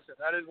welcome to listen.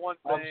 That is one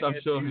thing. I'm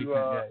sure he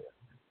can.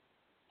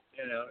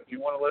 You know, if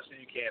you want to listen,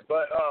 you can.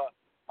 But all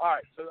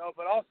right. So,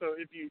 but also,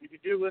 if you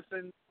do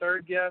listen,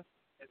 third guest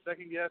and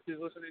second guest who's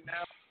listening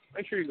now,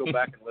 make sure you go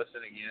back and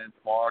listen again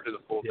tomorrow to the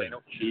full thing.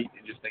 Don't cheat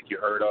and just think you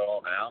heard it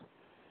all now.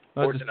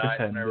 Or tonight,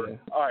 whenever.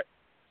 All right.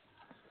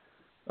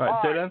 All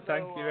right, Dylan.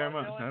 Thank you very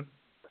much, man.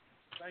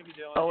 Thank you,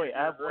 Dylan. Oh wait,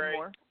 I have one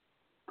more.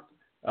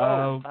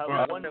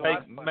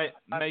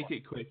 Make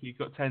it quick. You've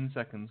got 10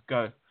 seconds.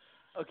 Go.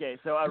 Okay,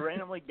 so I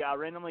randomly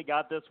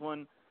got this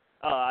one.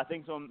 I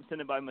think someone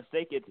sent it by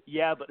mistake. It's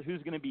but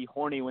who's gonna be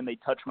horny when they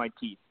touch my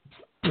teeth?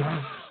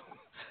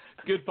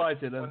 Goodbye,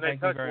 Dylan.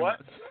 Thank you very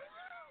much.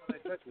 When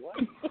they touch what?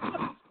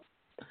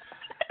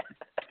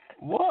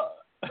 What?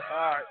 All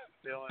right,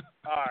 Dylan.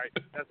 All right,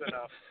 that's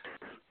enough.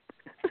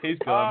 He's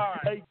gone. All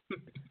right.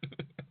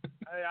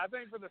 Hey, I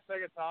think for the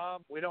sake of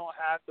time, we don't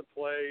have to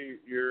play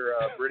your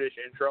British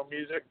intro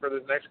music for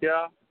this next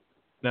guy.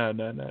 No.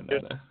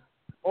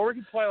 Or we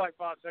can play like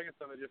 5 seconds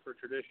of it just for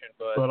tradition.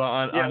 But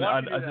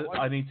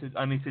I need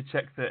to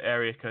check the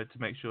area code to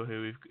make sure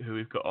who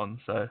we've got on.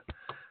 So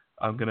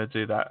I'm gonna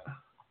do that.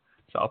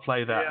 So I'll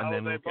play that and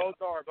then both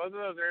of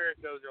those area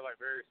codes are like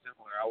very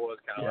similar. I was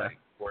kind of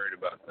worried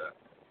about that.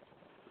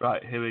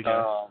 Right, here we go.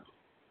 All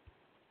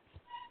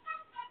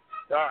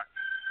right.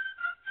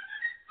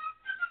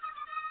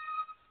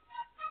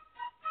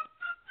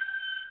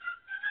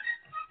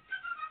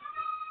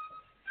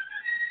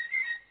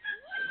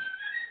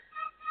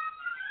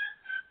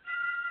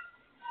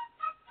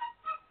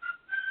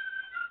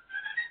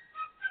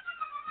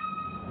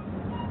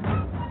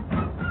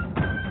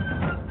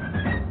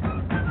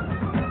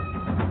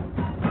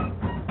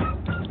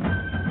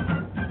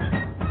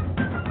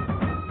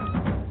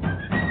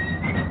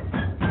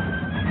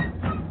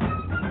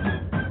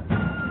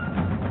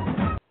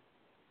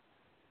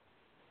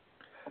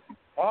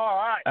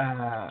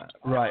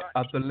 Right,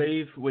 I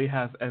believe we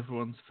have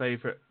everyone's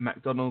favourite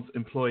McDonald's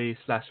employee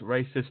 /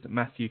 racist,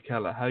 Matthew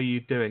Keller. How are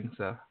you doing,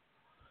 sir?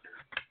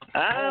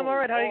 I'm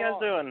alright, how are you guys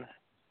doing?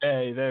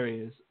 Hey, there he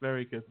is.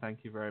 Very good,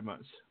 thank you very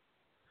much.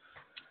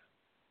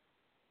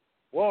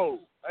 Whoa,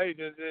 hey,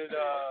 did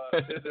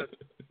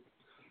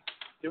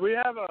we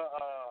have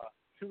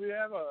did the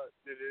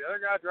other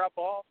guy drop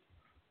off?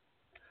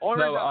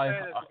 Only reason I'm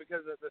saying this is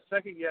because the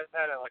second guest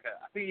had I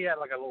think he had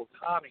like a little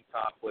timing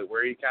conflict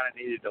where he kind of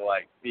needed to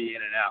like be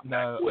in and out.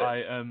 No,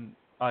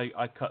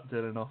 I cut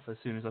Dylan off as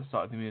soon as I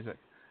started the music,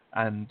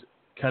 and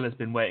Keller's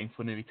been waiting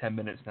for nearly 10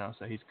 minutes now,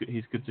 so he's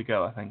good to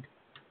go, I think.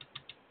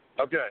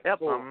 Okay. Yep,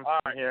 cool. I'm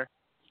all right. here.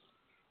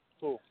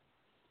 Cool.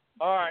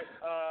 All right,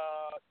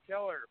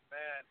 Keller,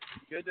 man,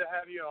 good to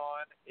have you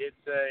on. It's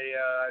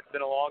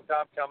been a long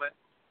time coming.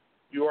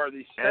 You are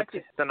the second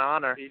It's an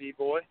honor. BD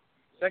boy.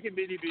 Second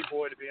BDB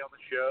boy to be on the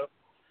show,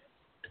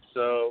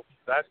 so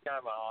that's kind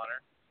of an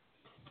honor.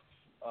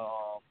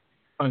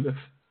 Kind of.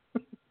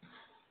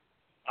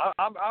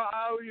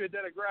 I owe you a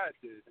debt of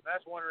gratitude, and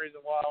that's one reason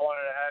why I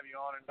wanted to have you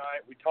on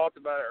tonight. We talked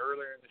about it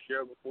earlier in the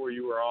show before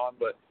you were on,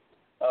 but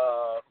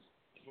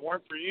if it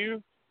weren't for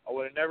you, I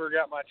would have never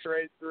got my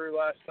trade through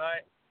last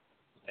night.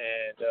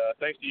 And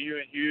thanks to you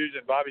and Hughes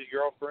and Bobby's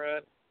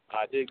girlfriend,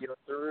 I did get them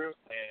through,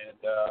 and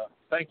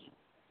thank you.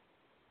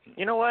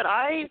 You know what?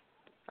 I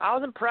I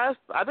was impressed.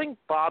 I think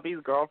Bobby's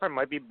girlfriend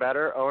might be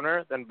better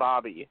owner than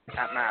Bobby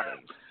at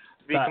Madden.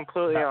 To be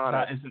completely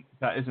honest.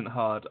 That isn't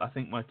hard. I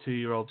think my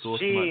 2-year-old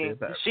daughter might be a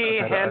better. She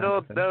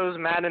handled those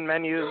Madden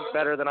menus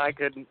better than I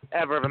could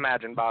ever have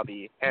imagined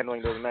Bobby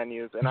handling those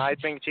menus, and I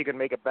think she could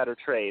make a better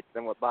trade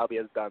than what Bobby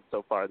has done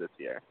so far this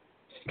year.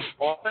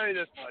 Well, I'll tell you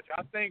this much.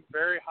 I think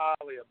very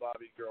highly of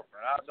Bobby's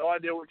girlfriend. I have no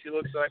idea what she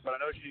looks like, but I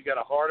know she's got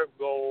a heart of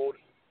gold,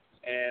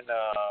 and,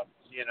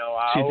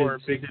 I owe her a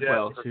big debt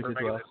for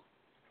making this.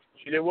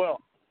 She did well.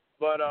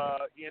 But,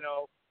 I'll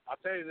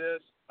tell you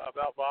this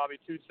about Bobby,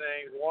 2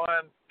 things.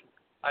 One,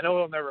 I know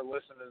he'll never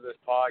listen to this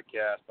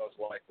podcast, most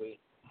likely,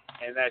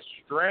 and that's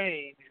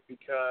strange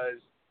because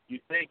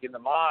you'd think in the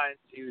mines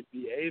he would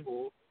be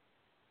able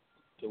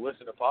to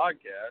listen to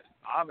podcasts.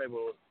 I'm able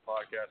to listen to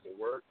podcasts at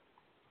work.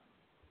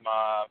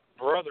 My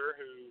brother,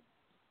 who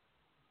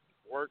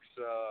works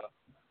on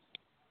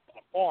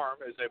a farm,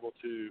 is able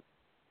to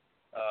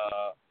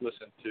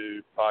listen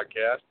to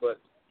podcasts, but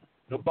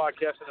no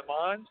podcasts in the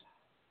mines?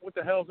 What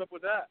the hell's up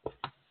with that?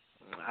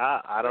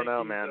 I don't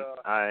know, man.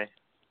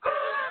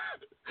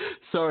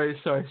 Sorry.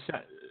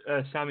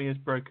 Sammy has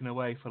broken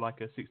away for like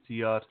a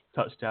 60-yard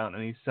touchdown,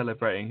 and he's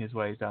celebrating his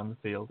way down the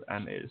field,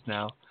 and it is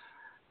now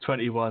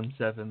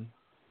 21-7.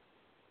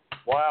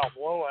 Wow,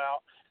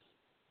 blowout.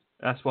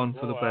 That's one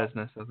for the Bird's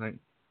Nest, I think.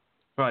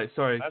 Right,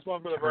 sorry. That's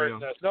one for the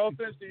Bird's Nest. No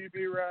offense to you,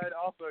 B-Rad.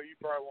 Also, you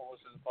probably won't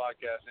listen to the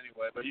podcast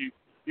anyway, but you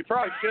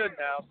probably should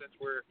now since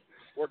we're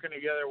working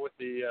together with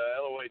the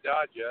LOA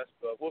Digest,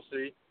 but we'll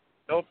see.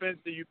 No offense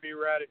to you,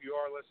 B-Rad, if you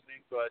are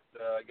listening, but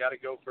got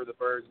to go for the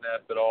Bird's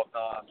Nest at all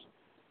times.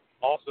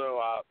 Also,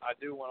 I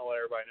do want to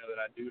let everybody know that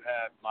I do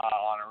have my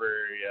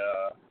honorary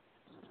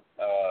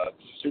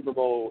Super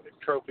Bowl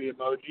trophy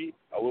emoji.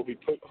 I will be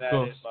putting that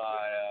in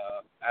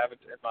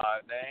my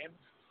name.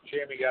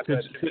 Shammy got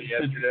that to me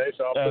yesterday,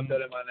 so I'll put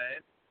that in my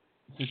name.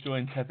 To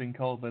join Tevin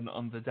Coleman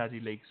on the Daddy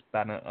Leagues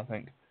banner, I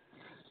think.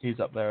 He's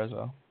up there as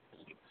well.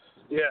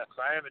 Yes,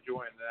 I am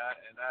enjoying that,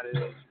 and that is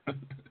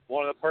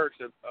one of the perks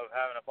of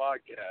having a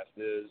podcast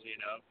is,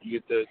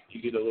 you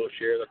get a little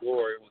share of the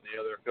glory when the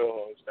other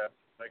co-hosts have to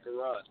make a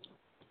run.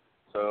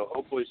 So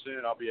hopefully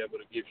soon I'll be able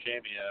to give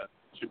Shammy a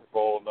Super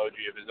Bowl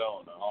emoji of his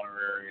own, an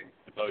honorary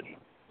emoji.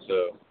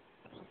 So,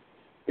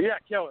 yeah,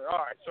 Keller.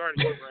 All right, sorry to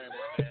keep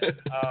rambling,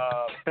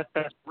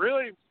 man.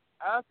 Really,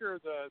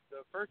 after the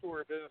first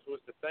order of business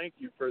was to thank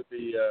you for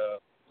the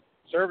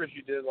service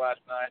you did last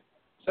night.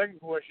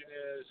 Second question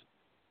is,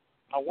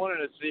 I wanted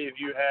to see if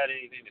you had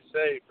anything to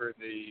say for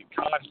the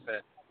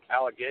constant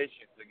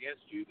allegations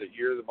against you that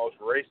you're the most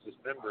racist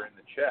member in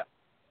the chat.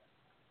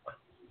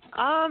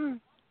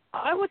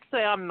 I would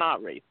say I'm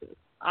not racist.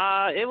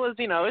 It was,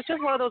 it's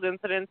just one of those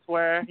incidents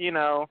where,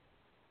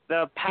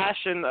 the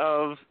passion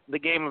of the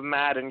game of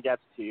Madden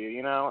gets to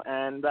you,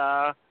 and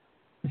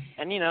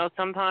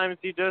sometimes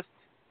you just,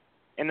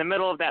 in the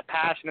middle of that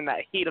passion and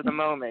that heat of the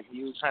moment,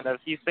 you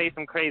say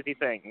some crazy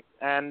things,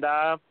 and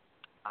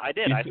I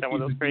did. I said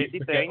one of those crazy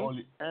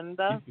things, and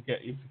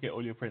you forget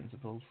all your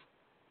principles.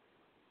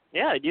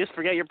 Yeah, you just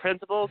forget your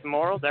principles,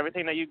 morals,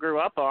 everything that you grew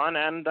up on,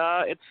 and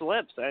it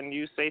slips, and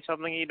you say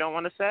something you don't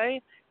want to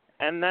say,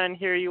 and then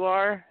here you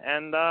are,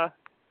 and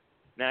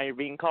now you're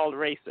being called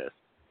racist.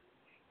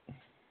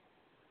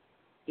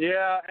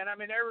 Yeah, and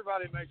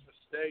everybody makes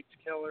mistakes,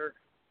 Killer.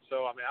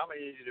 So I'm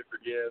easy to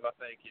forgive. I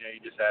think you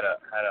just had a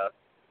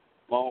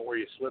moment where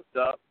you slipped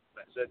up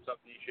and said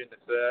something you shouldn't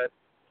have said.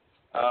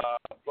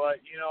 But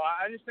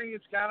I just think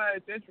it's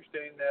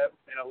interesting that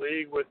in a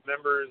league with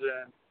members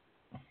in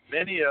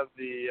many of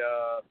the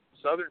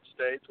southern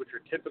states, which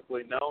are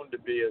typically known to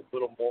be a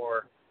little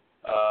more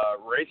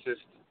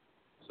racist,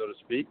 so to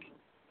speak,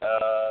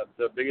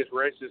 the biggest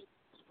racist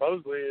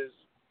supposedly is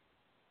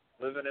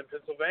living in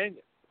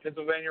Pennsylvania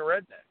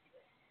redneck.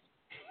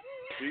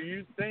 Do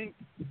you think,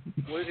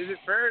 is it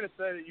fair to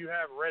say that you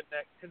have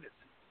redneck tendencies?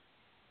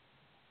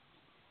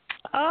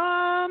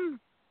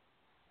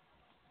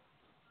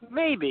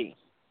 Maybe.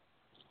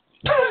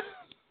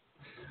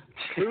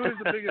 Who is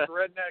the biggest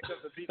redneck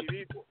of the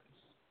BDB boys?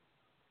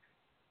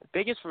 The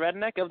biggest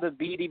redneck of the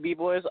BDB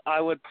boys,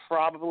 I would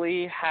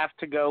probably have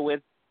to go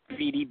with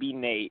BDB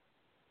Nate.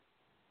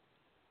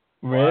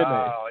 Really?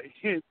 Wow,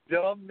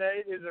 dumb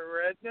Nate is a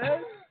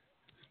redneck?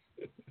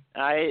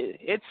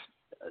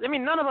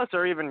 None of us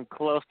are even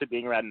close to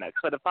being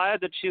rednecks, but if I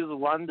had to choose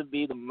one to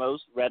be the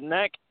most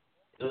redneck,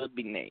 it would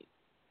be Nate.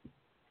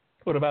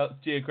 What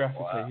about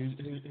geographically? Wow.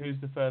 Who's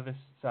the furthest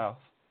south?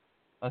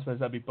 I suppose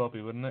that'd be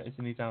Bobby, wouldn't it?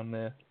 Isn't he down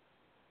there?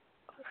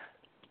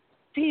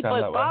 See,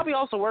 but Bobby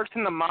also works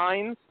in the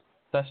mines.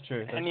 That's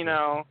true.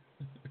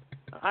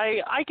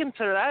 I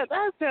consider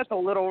that's a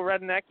little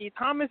rednecky.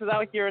 Thomas is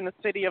out here in the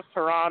city of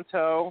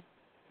Toronto,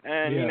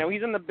 and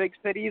he's in the big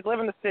city. He's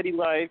living the city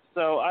life,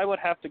 so I would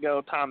have to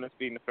go Thomas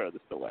being the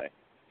furthest away.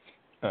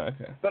 Oh,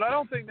 okay. But I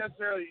don't think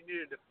necessarily you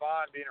need to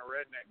define being a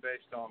redneck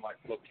based on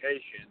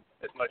location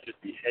as much as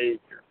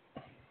behavior,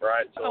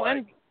 right? So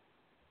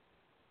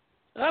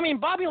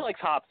Bobby likes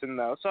Hobson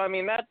though, so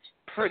that's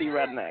pretty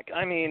redneck.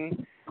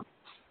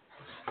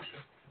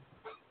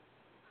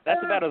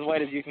 That's about as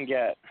white as you can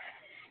get.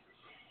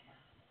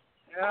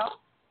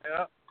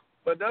 Yeah.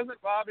 But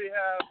doesn't Bobby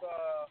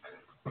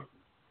have?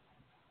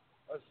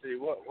 Let's see.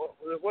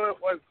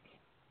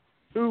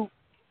 Who?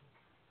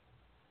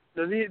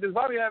 Does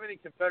Bobby have any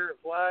Confederate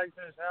flags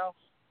in his house?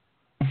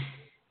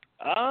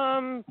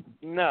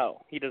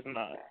 No, he does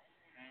not.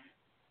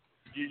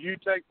 Did you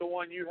take the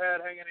one you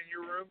had hanging in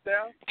your room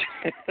down?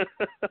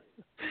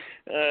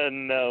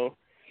 No.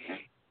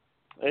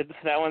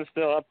 That one's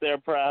still up there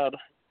proud.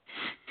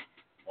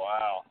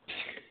 Wow.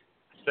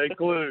 Stay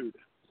glued.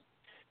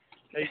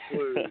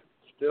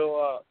 Still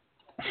up.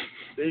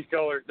 These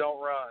colors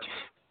don't run.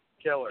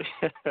 Killer.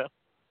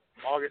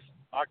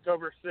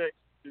 October 6th,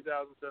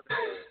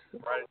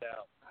 2017. Write it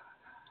down.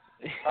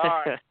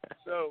 All right.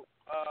 So,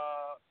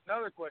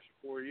 another question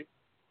for you.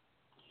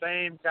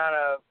 Same kind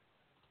of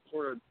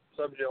sort of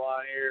subject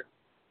line here.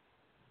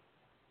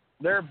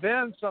 There have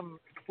been some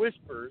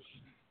whispers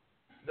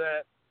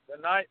that the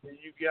night that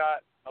you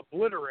got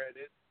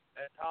obliterated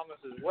at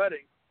Thomas's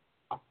wedding,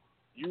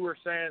 you were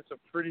saying some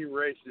pretty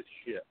racist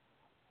shit.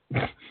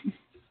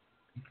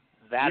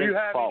 That is false. Do you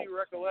have any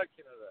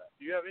recollection of that?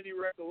 Do you have any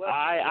recollection?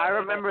 I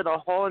remember the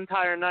whole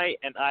entire night,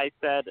 and I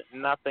said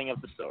nothing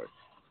of the sort.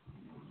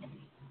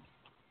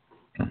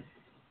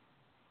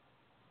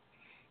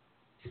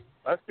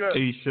 That's good. Are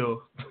you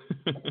sure?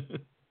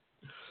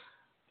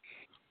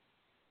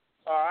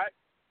 All right.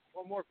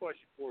 One more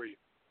question for you.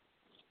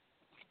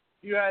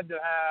 You had to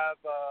have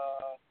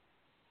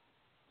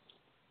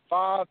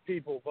 5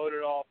 people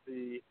voted off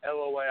the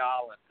LOA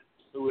Island.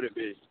 Who would it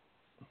be?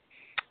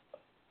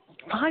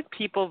 5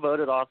 people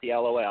voted off the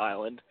LOA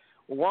Island.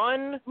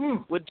 One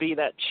would be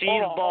that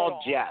cheeseball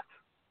Jeff.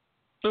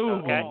 Ooh.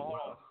 Okay.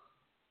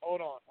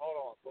 Hold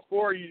on.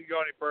 Before you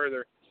go any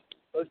further,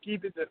 let's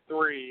keep it to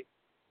 3,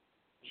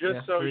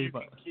 just so you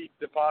can keep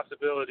the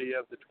possibility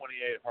of the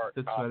 28 heart.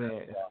 The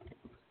 28.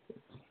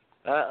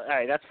 All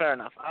right, that's fair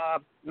enough.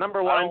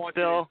 Number one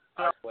still.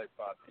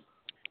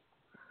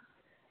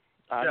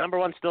 Number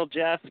one still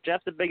Jeff.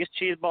 Jeff's the biggest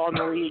cheeseball in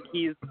the league.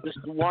 He's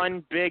just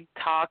one big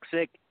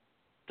toxic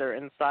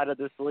inside of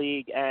this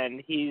league,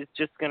 and he's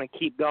just gonna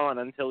keep going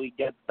until he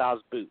gets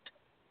Daw's boot.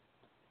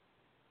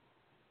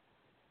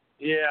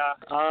 Yeah,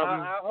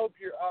 I hope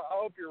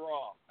you're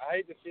wrong. I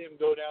hate to see him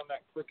go down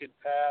that crooked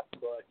path,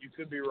 but you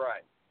could be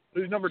right.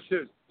 Who's number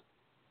 2?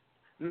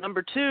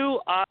 Number 2,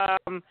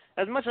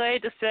 as much as I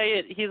hate to say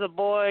it, he's a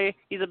boy.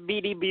 He's a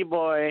BDB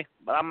boy,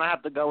 but I'm gonna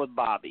have to go with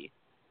Bobby.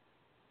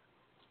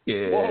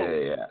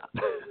 Yeah.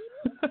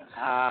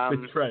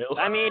 Betrayal.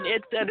 I mean,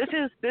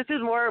 this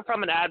is more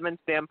from an admin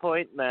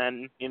standpoint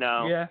than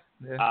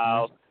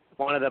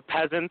one of the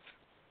peasants.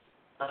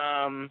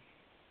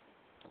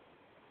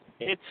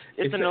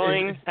 It's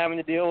annoying having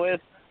to deal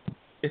with.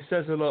 It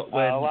says a lot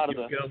when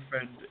your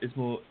girlfriend is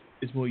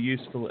more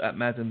useful at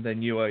Madden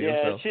than you are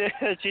yourself.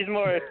 Yeah, she's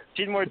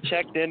more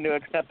checked into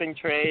accepting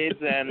trades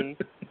and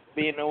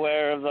being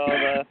aware of all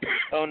the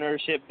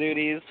ownership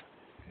duties.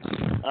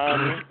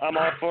 I'm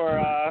all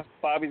for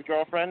Bobby's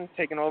girlfriend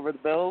taking over the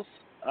Bills.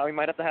 We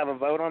might have to have a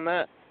vote on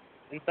that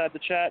inside the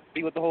chat,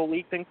 see what the whole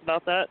league thinks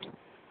about that.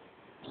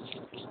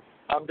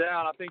 I'm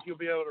down. I think you'll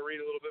be able to read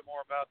a little bit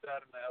more about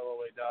that in the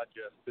LOA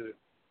Digest, too.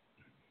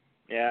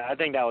 Yeah, I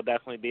think that would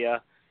definitely be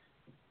a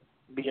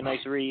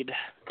nice read.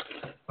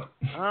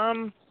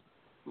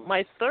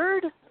 My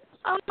third,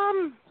 I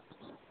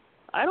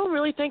don't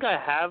really think I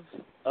have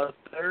a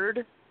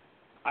third.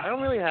 I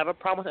don't really have a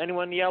problem with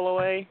anyone in the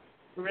LOA,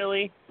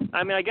 really.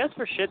 I mean, I guess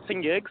for shits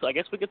and gigs, I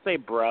guess we could say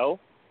Bro.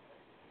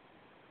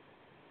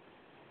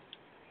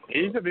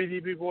 He's a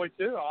BDB boy,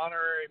 too,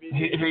 honorary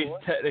BDB boy.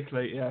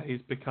 Technically, yeah,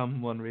 he's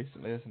become one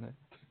recently, isn't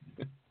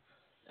he?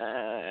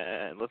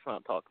 Let's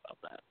not talk about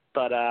that.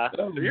 But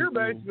you're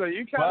basically,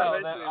 you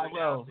kind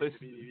of this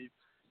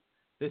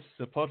is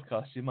a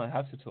podcast. You might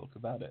have to talk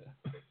about it.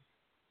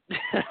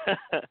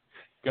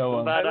 Go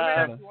on. But, let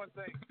me ask you one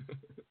thing.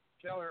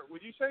 Keller,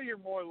 would you say you're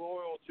more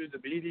loyal to the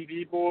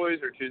BDB boys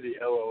or to the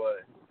LOA?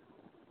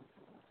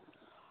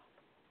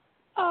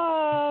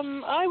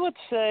 I would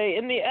say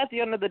at the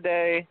end of the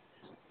day,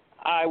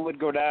 I would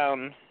go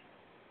down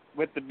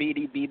with the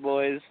BDB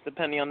boys,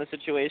 depending on the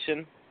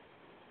situation.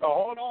 Oh,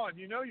 hold on.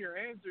 You know your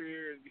answer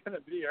here is going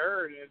to be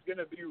heard, and it's going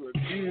to be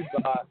reviewed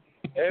by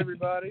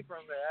everybody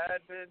from the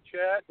admin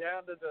chat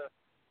down to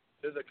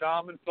the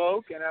common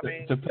folk. And I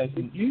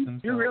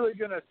mean, you're really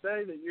going to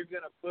say that you're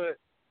going to put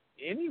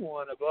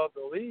anyone above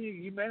the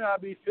league? You may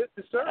not be fit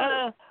to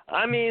serve.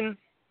 I mean,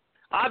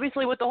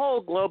 obviously with the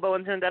whole Globo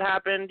incident that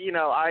happened,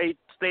 I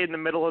stayed in the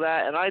middle of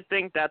that, and I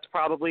think that's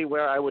probably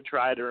where I would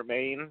try to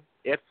remain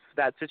if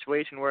that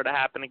situation were to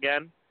happen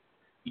again.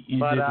 You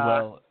did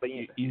well. But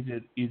you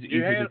did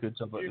a good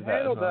job at that. You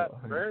handled that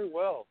very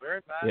well,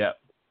 very nice. Yeah.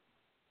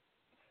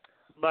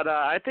 But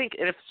I think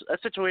if a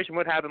situation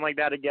would happen like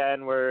that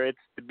again, where it's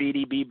the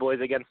BDB boys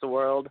against the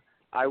world,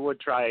 I would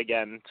try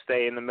again,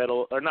 stay in the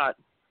middle, or not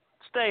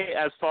stay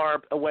as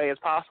far away as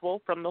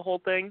possible from the whole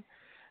thing,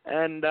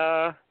 and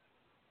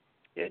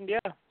yeah.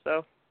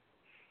 So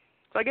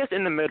I guess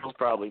in the middle is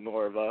probably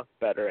more of a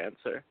better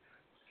answer.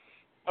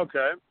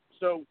 Okay.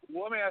 So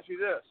let me ask you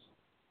this.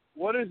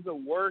 what is the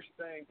worst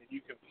thing that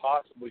you can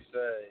possibly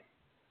say?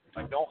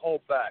 Like, don't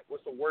hold back.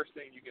 What's the worst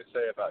thing you can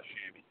say about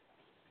Shammy?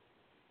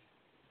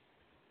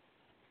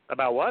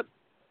 About what?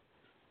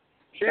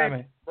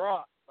 Shammy.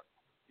 Brock,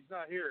 he's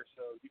not here,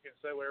 so you can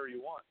say whatever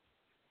you want.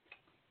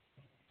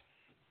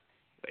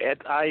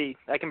 I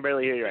can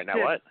barely hear you right now.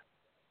 What?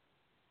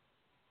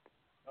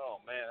 Oh,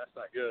 man, that's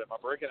not good. Am I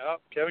breaking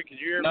up? Kevin, can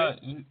you hear No,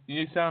 me?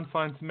 you sound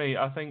fine to me.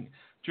 I think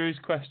Drew's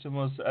question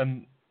was,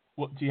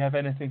 what do you have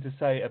anything to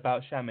say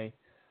about Shammy,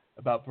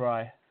 about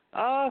Bry?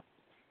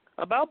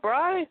 About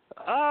Bry?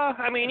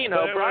 I mean,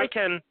 Bry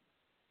can.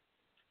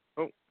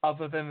 Oh.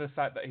 Other than the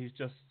fact that he's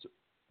just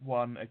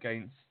won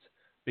against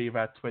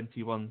B-Rad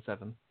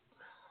 21-7.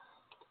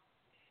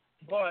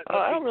 But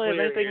I don't really have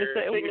anything to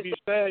say. If you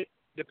say,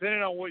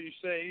 depending on what you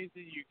say,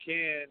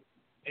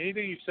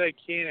 anything you say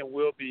can and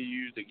will be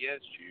used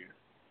against you,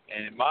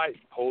 and it might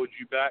hold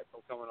you back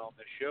from coming on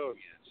this show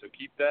again. So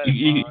keep that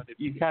in mind.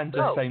 You can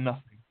just say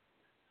nothing.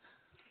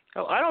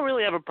 Oh, I don't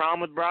really have a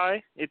problem with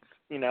Bry. It's,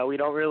 we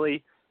don't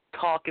really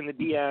talk in the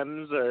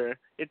DMs, or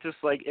it's just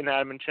like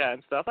inanimate chat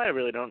and stuff. I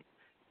really don't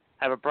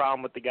have a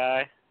problem with the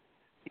guy.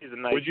 He's a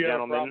nice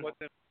gentleman.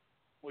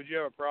 Would you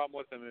have a problem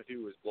with him if he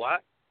was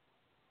black?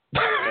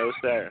 No,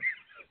 sir.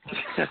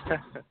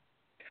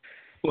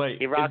 Wait,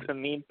 he rocks a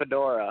mean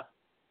fedora.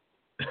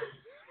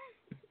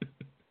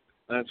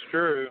 That's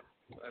true.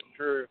 That's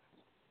true.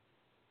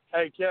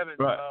 Hey, Kevin,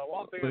 right.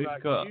 one thing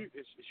about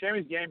is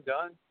Shammy's game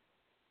done?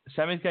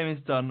 Shammy's game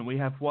is done. We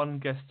have one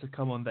guest to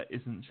come on that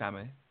isn't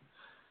Shammy.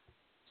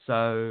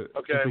 So,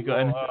 okay, have we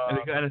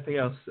got anything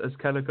else? Has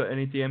Keller got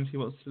any DMs he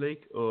wants to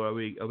leak, or are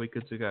we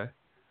good to go?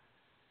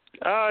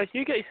 I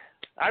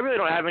really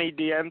don't have any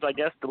DMs. I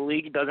guess the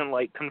league doesn't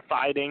like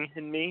confiding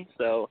in me,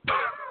 so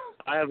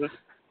I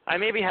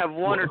maybe have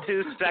one or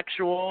two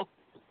sexual,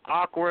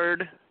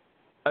 awkward.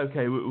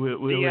 Okay,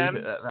 we'll leave DMs.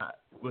 it at that.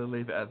 We'll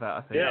leave it at that.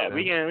 I think. Yeah,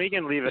 we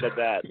can leave it at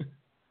that.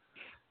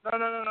 No.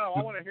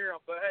 I want to hear him.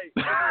 But hey,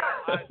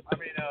 I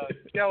mean,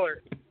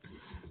 Keller,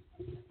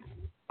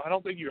 I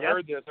don't think you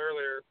heard this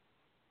earlier,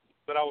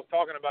 but I was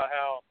talking about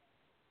how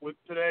with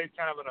today's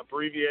kind of an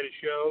abbreviated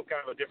show,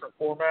 kind of a different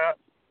format.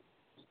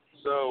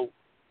 So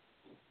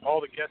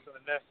all the guests in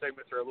the nest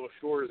segments are a little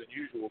shorter than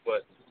usual,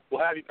 but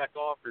we'll have you back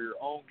on for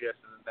your own guests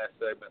in the nest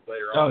segment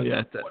later on. Oh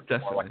yeah,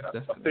 definitely. More like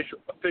an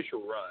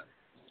official run.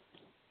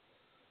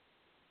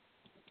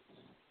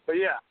 But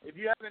yeah, if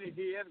you have any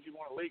DMs you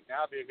want to leak,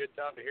 now would be a good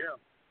time to hear them.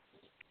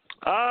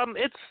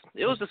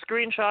 It was a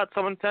screenshot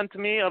someone sent to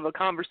me of a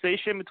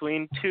conversation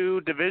between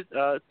two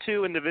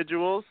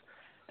individuals,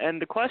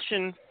 and the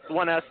question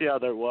one asked the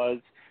other was,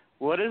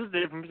 "What is the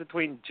difference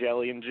between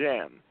jelly and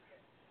jam?"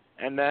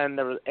 And then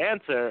the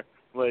answer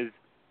was,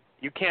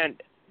 "You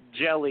can't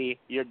jelly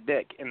your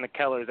dick in the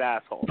Keller's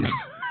asshole."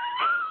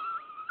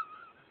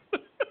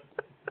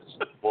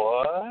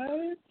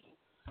 What?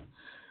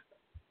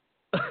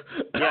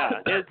 Yeah,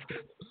 it's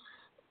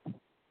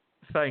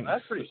thanks.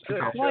 That's pretty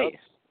sick.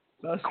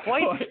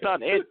 Quite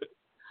stunning.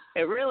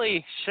 It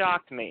really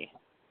shocked me.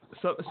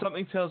 So,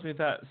 something tells me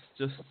that's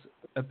just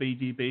a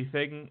BDB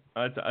thing.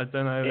 I don't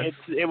know.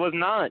 It was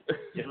not.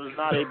 It was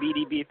not a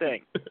BDB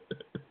thing.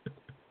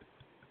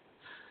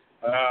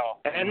 Wow.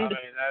 And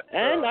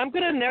I'm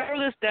going to narrow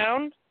this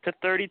down to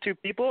 32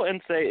 people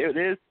and say it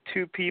is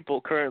 2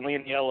 people currently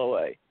in the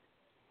LOA.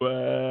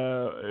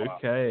 Well,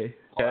 okay.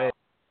 Wow.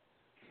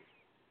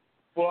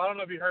 Well, I don't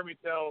know if you heard me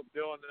tell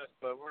Dylan this,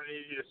 but we're going to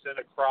need you to send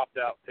a cropped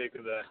out pic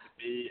of that to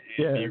me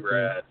and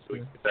B-Rad so we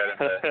can put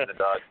that in the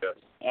dodgecast.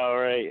 All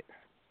right.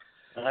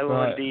 I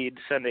will indeed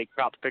send a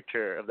cropped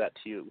picture of that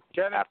to you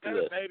Kevin after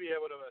this. may be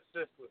able to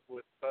assist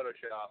with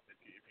Photoshop if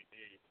you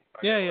need.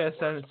 Yeah,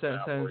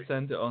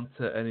 send it on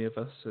to any of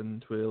us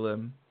and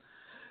we'll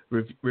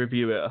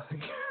review it, I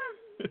think.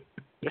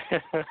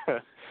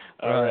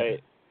 All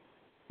right.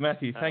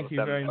 Matthew, thank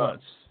you very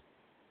much.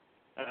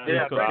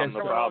 Yeah, thanks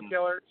for coming on,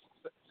 Killer.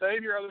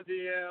 Save your other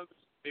DMs.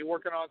 Be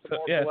working on some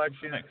more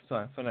collections.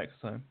 For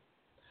next time.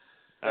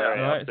 All right,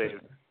 I'll save.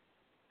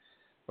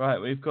 Right,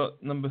 we've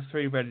got number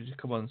 3 ready to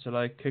come on. Shall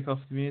I kick off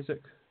the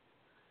music?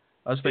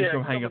 I'll just make sure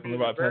I'm hanging up on the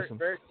right person.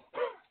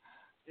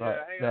 Right,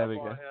 there we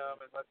go. Him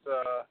and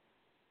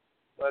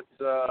let's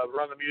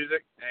run the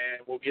music,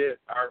 and we'll get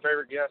our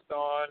favorite guest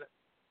on,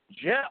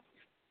 Jeff,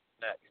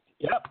 next.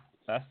 Yep,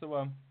 that's the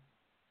one.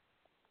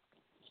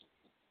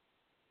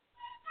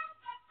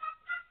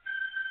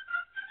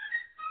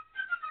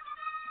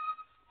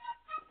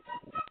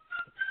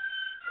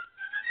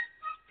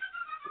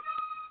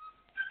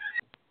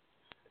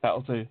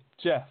 That'll do.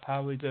 Jeff,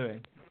 how are we doing?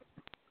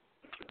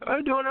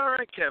 I'm doing all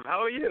right, Kev. How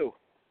are you?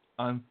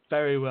 I'm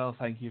very well,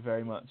 thank you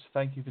very much.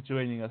 Thank you for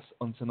joining us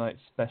on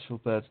tonight's special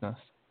Bird's Nest.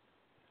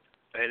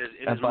 It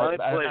is my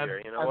pleasure.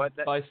 You know what?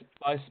 By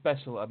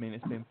special, I mean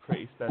it's been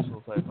pretty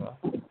special so far.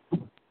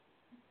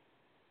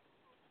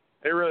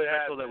 It really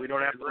has. Special that we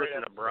don't have to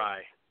listen to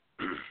Bry.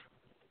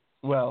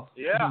 Well,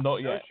 yeah,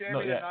 not yet.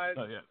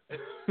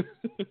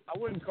 I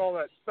wouldn't call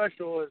that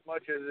special as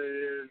much as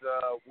it is.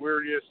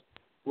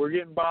 We're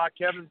getting by.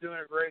 Kevin's doing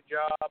a great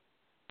job.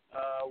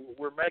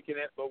 We're making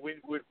it, but we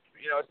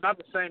it's not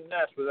the same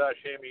nest without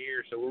Shammy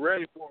here. So we're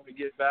ready for him to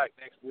get back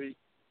next week.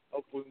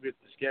 Hopefully we can get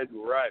the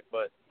schedule right.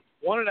 But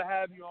wanted to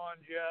have you on,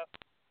 Jeff.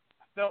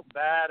 I felt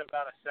bad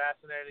about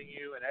assassinating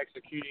you and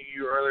executing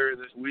you earlier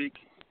this week.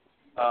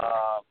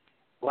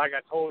 Like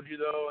I told you,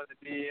 though, in the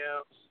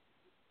DMs,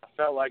 I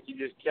felt like you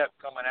just kept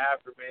coming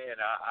after me,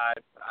 and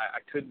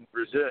I couldn't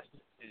resist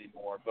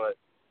anymore. But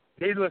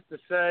needless to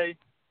say,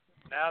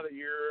 now that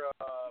you're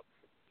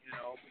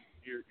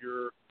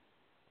you're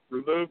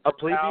removed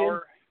from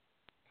power,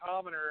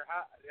 commoner,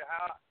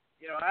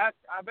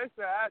 I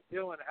basically asked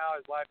Dylan how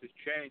his life has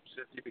changed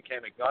since he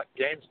became a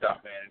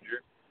GameStop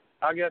manager.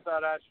 I guess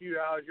I'd ask you,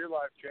 how has your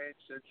life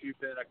changed since you've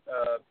been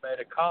made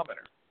a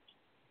commoner?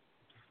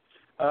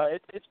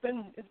 It's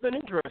been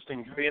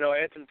interesting. I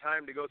had some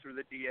time to go through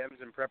the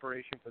DMs in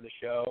preparation for the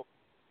show,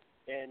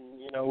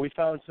 and we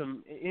found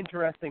some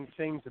interesting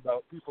things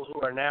about people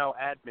who are now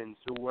admins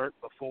who weren't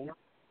before.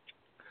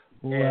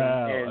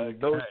 Wow. And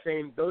those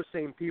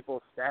same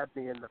people stabbed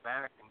me in the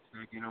back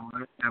and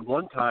said, at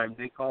one time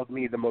they called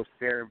me the most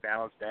fair and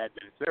balanced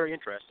admin. It's very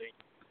interesting.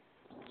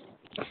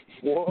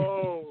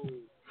 Whoa.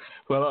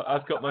 Well,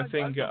 I've got my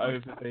finger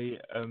over the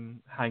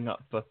hang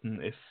up button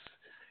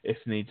if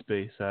needs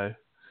be. So.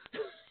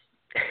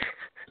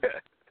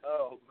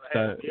 Oh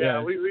man, so,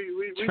 yeah. We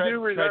do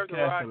reserve the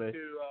right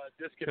to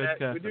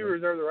disconnect. We do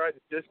reserve the right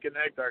to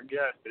disconnect our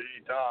guests at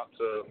any time.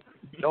 So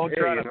don't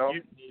try to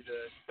mutiny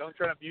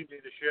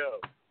the show.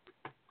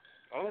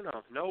 Oh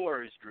no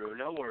worries, Drew.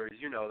 No worries.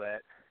 You know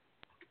that.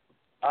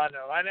 I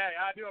know. I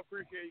do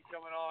appreciate you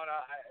coming on.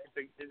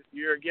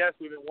 You're a guest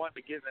we've been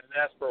wanting to get in the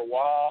nest for a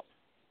while.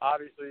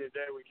 Obviously,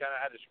 today we kind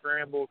of had to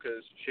scramble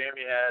because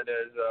Shammy had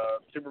his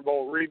Super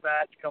Bowl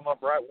rematch come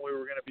up right when we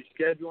were going to be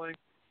scheduling,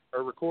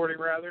 or recording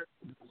rather.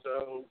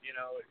 So,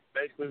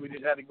 basically we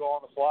just had to go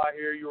on the fly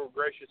here. You were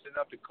gracious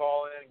enough to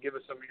call in and give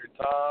us some of your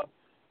time.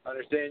 I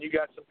understand you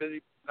got some busy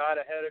night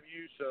ahead of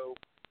you, so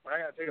we're not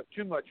going to take up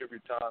too much of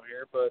your time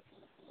here, but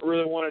I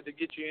really wanted to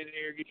get you in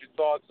here, get your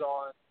thoughts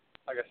on,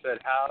 like I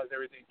said, how has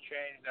everything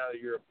changed now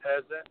that you're a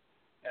peasant,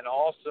 and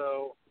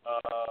also,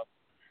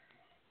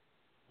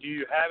 do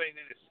you have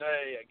anything to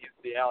say against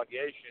the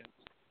allegations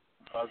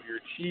of your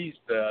cheese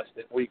fest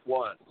in week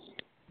 1?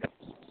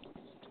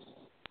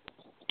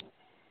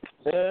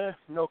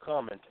 No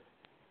comment.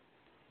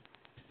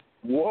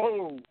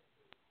 Whoa.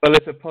 Well,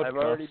 it's a podcast.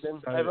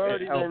 I've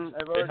already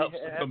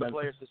had the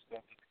players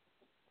suspended.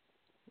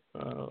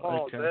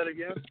 Oh, say that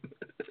again?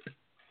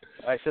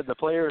 I said the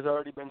player has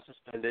already been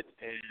suspended,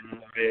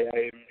 and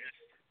I'm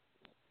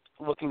just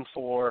looking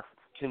for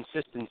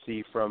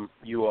consistency from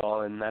you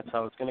all, and that's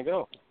how it's going to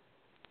go.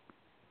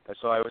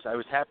 So I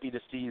was happy to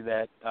see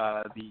that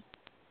the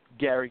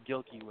Gary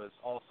Gilkey was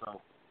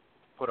also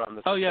put on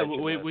the suspension.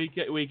 Oh yeah,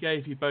 we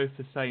gave you both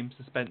the same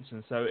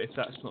suspension. So if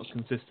that's not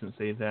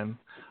consistency, then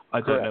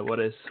I don't know what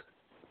is.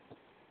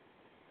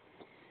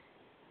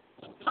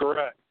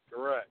 Correct.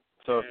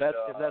 So if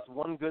that's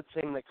one good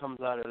thing that comes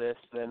out of this,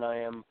 then I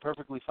am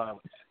perfectly fine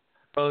with that.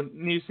 Well,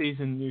 new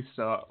season, new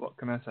start. What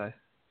can I say?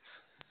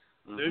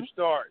 Mm-hmm. New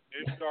start.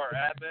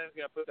 Admin's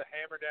going to put the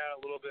hammer down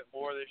a little bit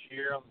more this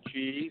year on the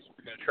cheese.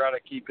 We're going to try to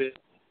keep it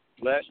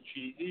less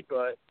cheesy,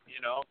 but,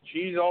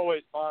 cheese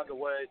always finds a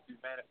way to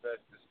manifest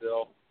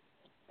itself.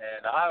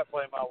 And I haven't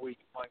played my week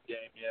 1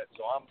 game yet,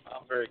 so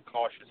I'm very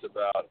cautious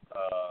about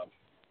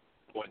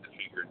pointing the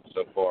finger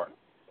so far.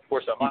 Of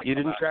course, I might. You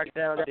didn't track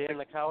down Dan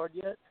the Coward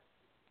yet?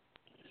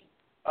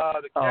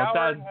 The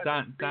Coward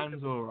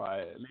Dan's all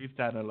right. Leave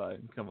Dan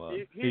alone. Come on.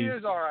 He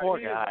is all right. Poor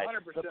He guy.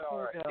 is 100% all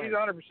right. He's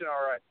 100%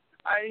 all right.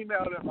 I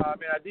emailed him. I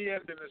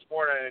DM'd him this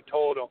morning and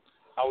told him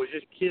I was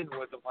just kidding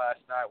with him last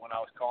night when I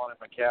was calling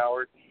him a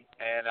coward.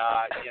 And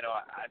I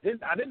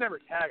didn't ever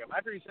tag him.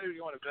 After he said he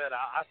was going to bed,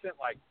 I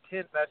sent like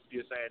 10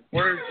 messages saying,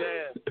 "Where's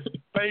Dan?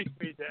 Face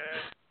me, Dan.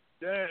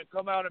 Dan,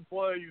 come out and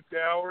play, you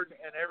coward."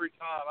 And every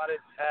time I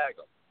didn't tag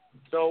him.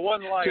 So it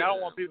wasn't like, I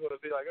don't want people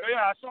to be like, "Oh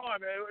yeah, I saw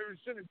him, man. We were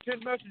sending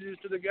 10 messages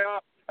to the guy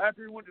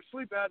after he went to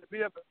sleep. I had to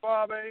be up at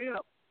 5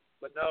 a.m.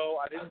 But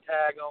no, I didn't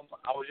tag him.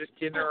 I was just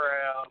kidding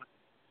around.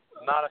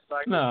 I'm not a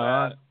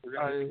psychopath. We're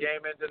going to get the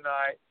game in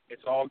tonight.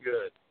 It's all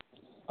good.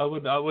 I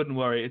wouldn't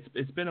worry.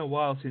 It's been a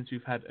while since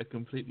we've had a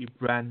completely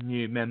brand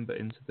new member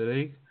into the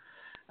league,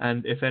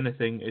 and if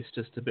anything, it's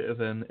just a bit of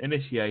an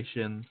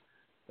initiation,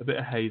 a bit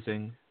of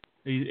hazing.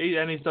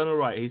 He's done all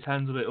right. He's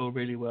handled it all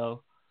really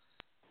well.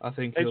 I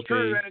think he'll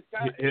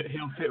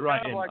fit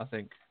right in. I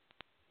think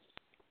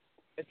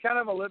it's kind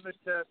of a litmus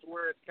test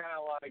where it's kind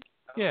of like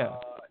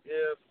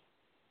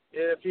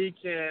if he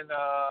can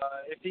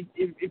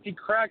if he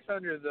cracks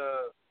under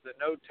the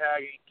no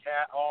tagging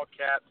all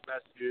caps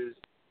messages,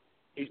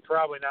 he's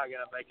probably not going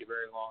to make it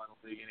very long in the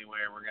league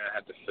anyway, and we're going to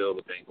have to fill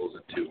the Bengals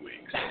in 2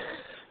 weeks.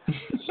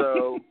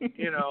 So,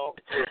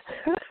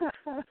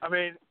 I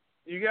mean,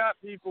 you got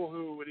people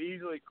who would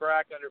easily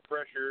crack under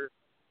pressure,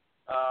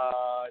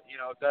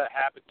 if that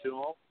happened to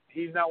him.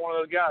 He's not one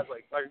of those guys.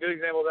 Like a good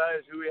example of that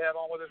is who we have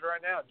on with us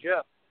right now,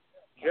 Jeff.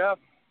 Jeff,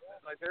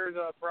 like there's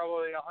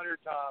probably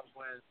 100 times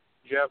when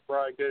Jeff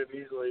probably could have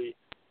easily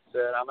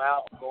said, "I'm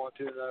out, I'm going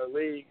to another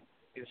league."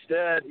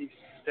 Instead, he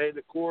stayed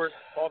the course,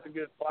 fought a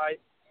good fight,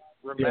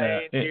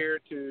 remained here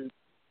to.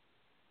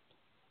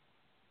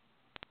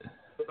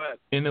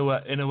 In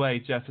a way,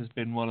 Jeff has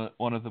been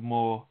one of the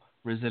more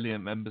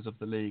resilient members of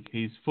the league.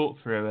 He's fought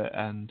through it,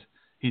 and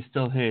he's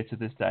still here to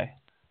this day.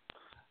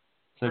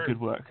 So good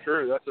work.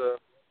 True, that's a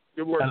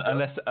good work.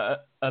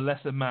 A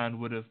lesser man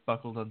would have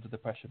buckled under the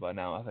pressure by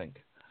now, I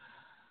think.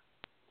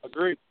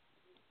 Agreed.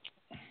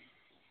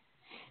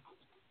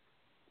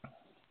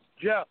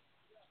 Jeff,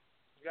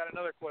 we got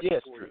another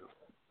question for you.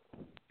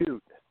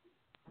 Shoot.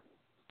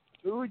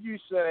 Who would you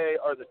say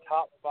are the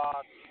top 5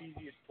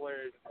 cheesiest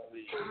players in the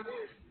league,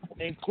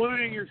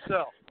 including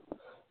yourself?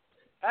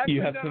 Actually,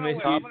 you have no,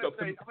 permission. I'm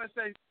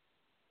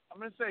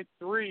going to say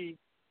three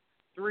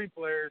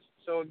players.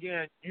 So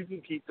again, you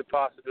can keep the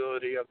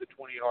possibility of the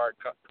 28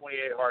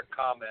 hard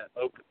comment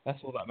open.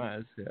 That's all that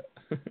matters.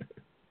 Yeah.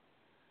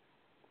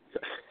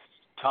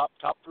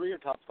 Top 3 or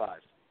top 5?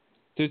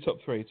 Two top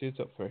three.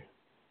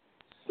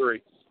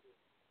 3.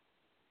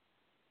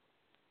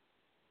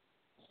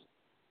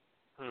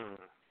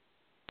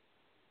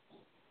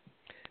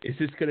 Is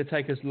this going to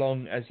take as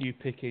long as you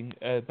picking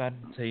a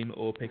Madden team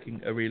or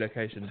picking a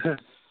relocation?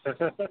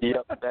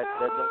 Yep, that's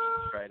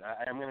right.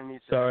 I'm going to need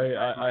to. Sorry,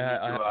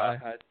 I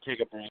had to take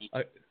a break.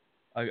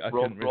 I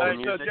couldn't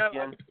really. So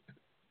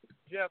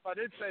Jeff, I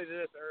did say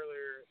this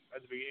earlier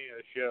at the beginning of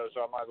the show,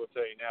 so I might as well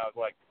tell you now. It's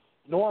like,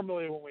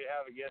 normally when we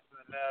have a guest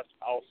in the nest,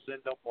 I'll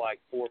send them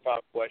like 4 or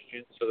 5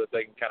 questions so that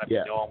they can kind of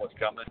be knowing what's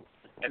coming.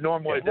 And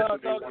normally this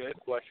would be one of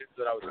the questions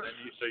that I would send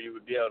you, so you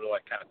would be able to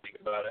like kind of think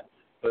about it.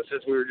 But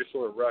since we were just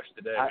sort of rushed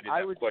today, we didn't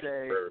have a question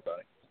for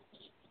everybody.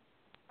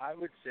 I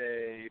would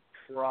say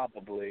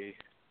probably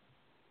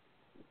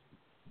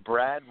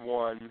Brad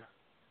 1,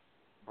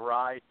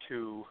 Bry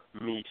 2,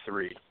 me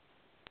 3.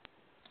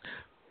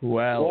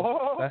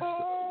 Well,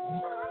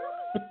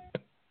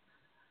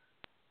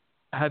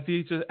 have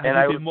you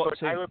been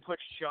watching? I would put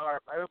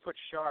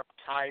Sharp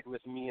tied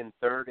with me in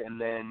 3rd,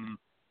 and then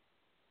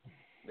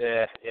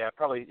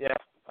probably.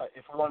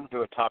 If we wanted to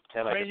do a top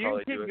 10, I could probably do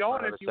it. You can keep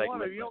going if you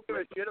want. If you don't give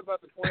a shit about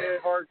the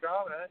 28 hard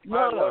comment, you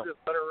might as well just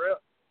let her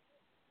rip.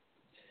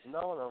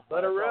 No.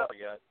 Let her rip.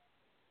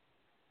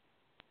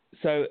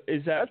 So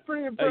is that? That's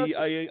pretty impressive.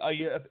 Are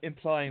you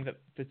implying that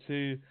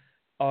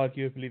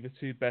arguably the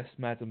 2 best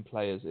Madden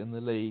players in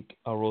the league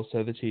are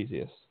also the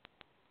cheesiest?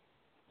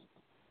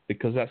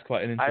 Because that's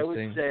quite an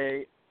interesting.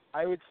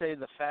 I would say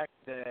the fact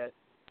that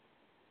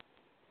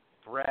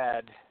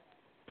Brad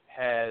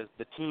has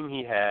the team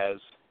he has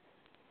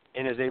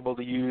and is able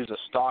to use a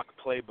stock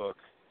playbook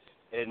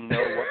and know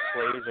what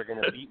plays are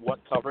going to beat what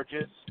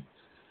coverages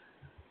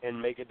and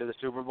make it to the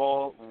Super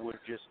Bowl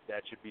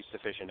that should be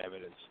sufficient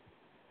evidence.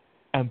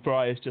 And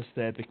Bry is just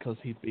there because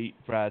he beat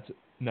Brad,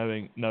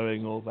 knowing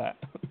all that.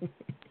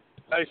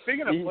 Hey,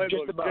 speaking of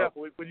playbook, Jeff,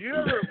 would you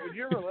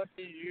ever let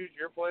me use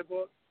your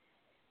playbook?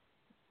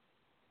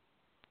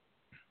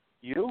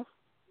 You?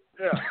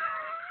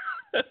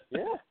 Yeah.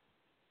 Yeah.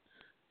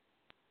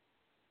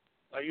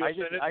 Are you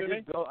sending it to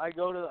me? I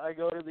go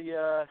to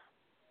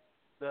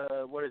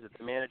the what is it?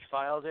 The manage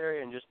files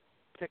area and just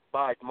pick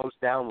by most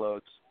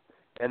downloads,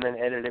 and then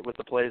edit it with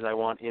the plays I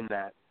want in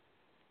that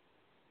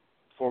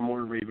for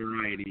more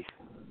variety.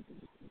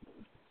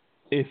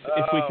 If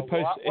we could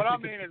post, what I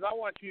mean is, I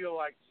want you to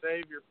like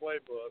save your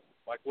playbook,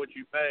 like what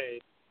you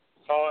made,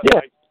 call it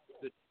like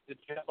the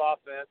Jeff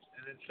offense,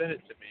 and then send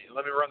it to me.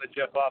 Let me run the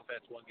Jeff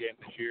offense one game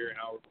this year, and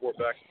I'll report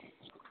back.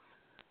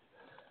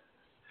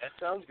 That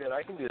sounds good.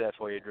 I can do that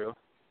for you, Drew.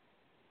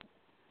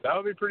 That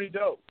would be pretty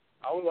dope.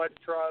 I would like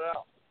to try it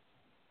out.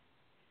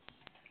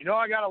 You know,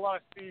 I got a lot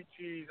of speed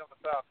cheese on the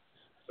Falcons,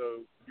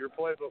 so your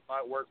playbook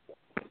might work for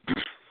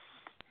me.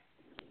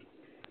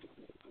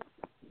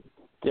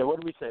 Yeah, what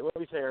did we say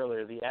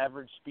earlier? The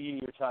average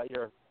speed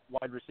your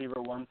wide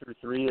receiver 1 through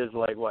 3 is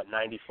like, what,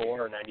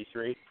 94 or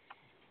 93?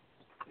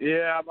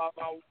 Yeah, my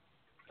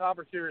top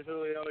receiver is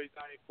Julio. He's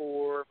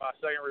 94. My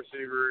second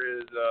receiver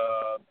is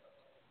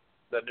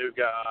the new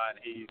guy, and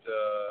he's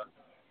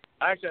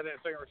actually, I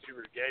think the second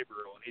receiver is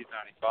Gabriel, and he's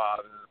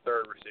 95, and then the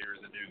third receiver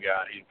is the new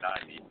guy, and he's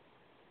 90.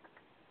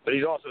 But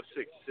he's also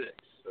 6'6",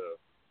 so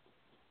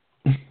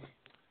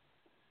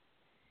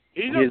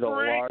he's a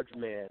large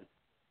man.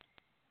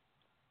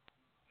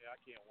 Yeah,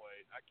 I can't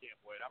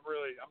wait.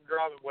 I'm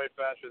driving way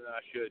faster than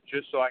I should,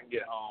 just so I can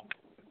get home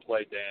and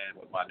play Dan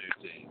with my new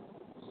team.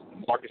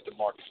 Marcus to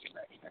Marcus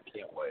connection. I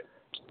can't wait.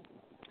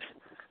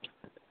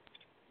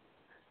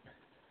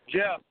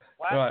 Jeff,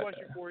 last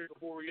question for you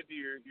before we get to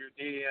your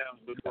DMs,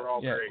 which we're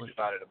all very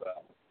excited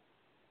about.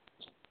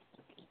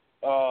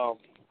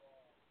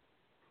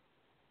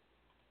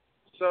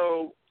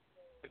 So,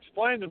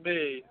 explain to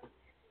me,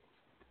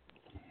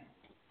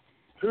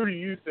 who do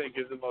you think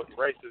is the most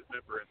racist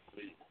member in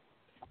the league?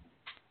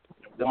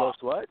 The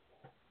most what?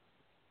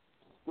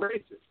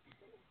 Racist.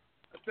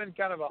 It's been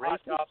kind of a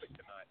hot topic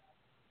tonight.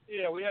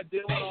 Yeah, we had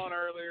Dylan on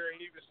earlier.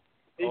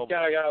 He's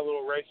kind of got a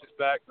little racist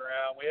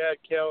background. We had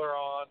Keller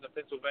on, the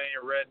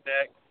Pennsylvania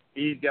redneck.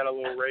 He's got a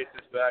little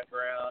racist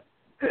background.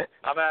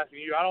 I'm asking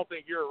you. I don't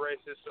think you're a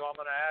racist, so I'm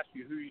going to ask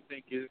you who you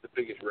think is the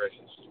biggest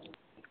racist.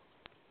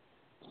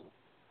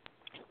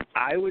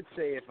 I would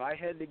say if I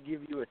had to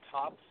give you a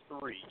top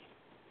three,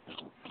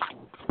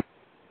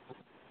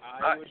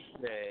 I would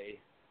say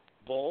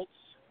Bolts,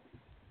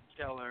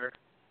 Keller,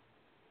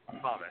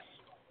 Thomas.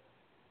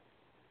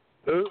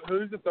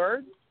 Who's the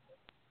third?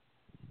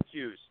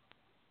 Hughes.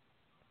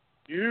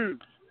 Hughes.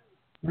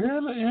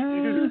 Really?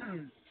 Hughes.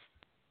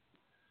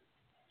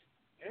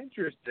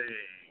 Interesting.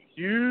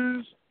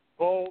 Hughes,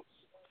 Bolts,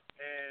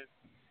 and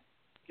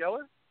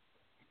Keller?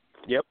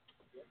 Yep.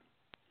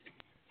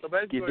 So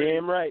basically, You're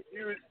damn right.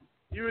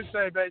 You would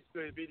say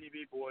basically the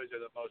BDB boys are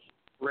the most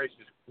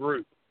racist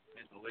group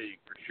in the league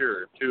for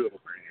sure. Two of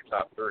them are in your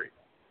top three.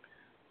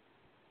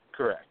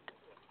 Correct.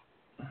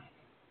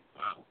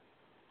 Wow.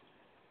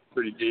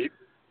 Pretty deep.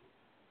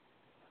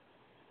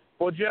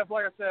 Well, Jeff,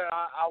 like I said,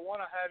 I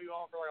want to have you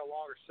on for like a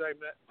longer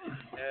segment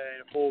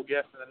and a full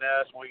guest in the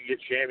nest when we can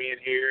get Shammy in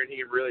here and he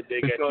can really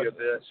dig at you a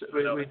bit.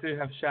 We do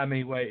have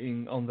Shammy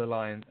waiting on the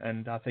line,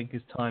 and I think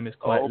his time is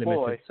quite limited.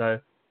 Boy. So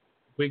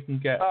we can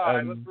get. All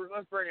right,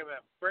 let's bring him in.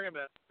 Bring him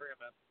in.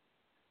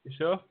 You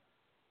sure?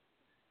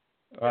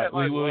 All right.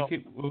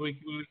 Will we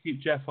keep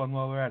Jeff on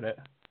while we're at it?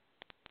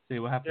 See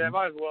what happens. Yeah,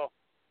 might as well.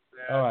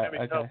 Yeah, all right.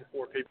 Shammy's tough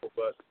for 4 people,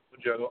 but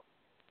we'll juggle.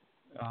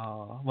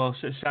 Oh, well,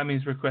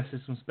 Shammy's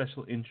requested some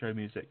special intro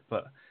music,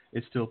 but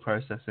it's still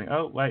processing.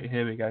 Oh, wait,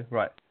 here we go.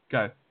 Right,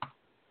 go.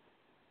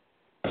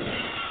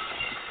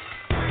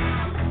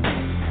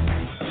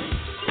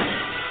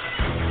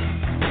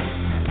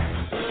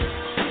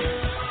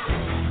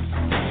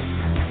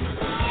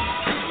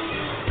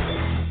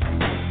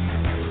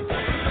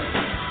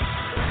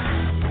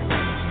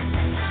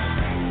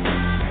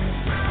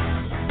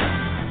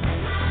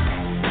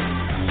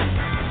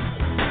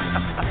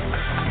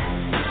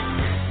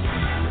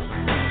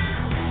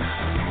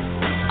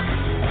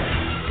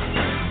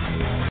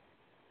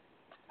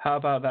 How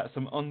about that?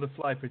 Some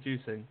on-the-fly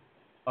producing.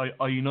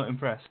 Are you not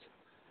impressed?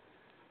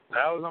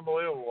 That was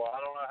unbelievable. I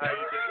don't know how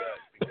you did that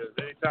because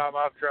anytime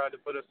I've tried to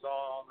put a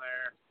song on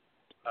there,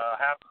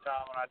 half the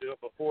time when I do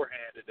it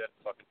beforehand, it doesn't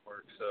fucking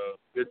work. So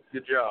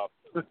good job.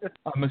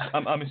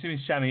 I'm assuming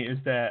Shammy is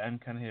there and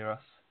can hear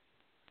us.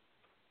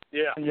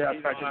 Yeah, I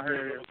can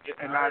hear you.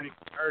 And I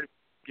heard him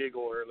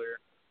giggle earlier.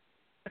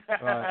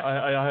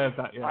 Right, I heard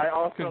that. Yeah. I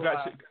also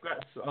congrats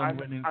on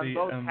winning I'm the.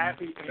 both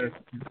happy and.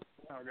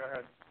 Go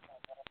ahead.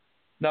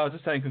 No, I was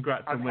just saying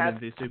congrats on winning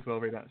the Super Bowl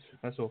rematch.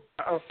 That's all.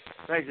 Oh,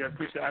 thank you. I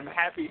appreciate it. I'm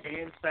happy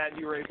and sad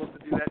you were able to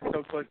do that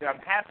so quickly. I'm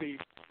happy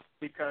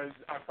because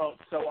I felt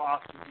so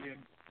awesome being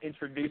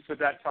introduced with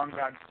that song, but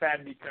I'm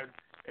sad because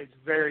it's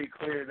very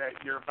clear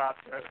that you're about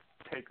to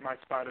take my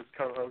spot as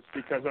co-host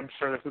because I'm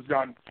sure this has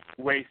gone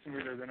way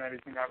smoother than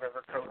anything I've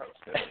ever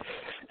co-hosted.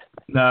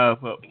 No,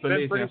 but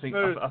believe me, I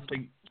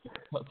think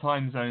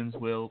time zones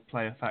will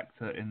play a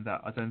factor in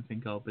that. I don't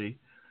think I'll be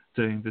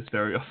doing this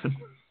very often.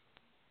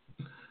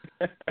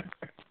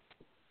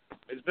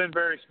 It's been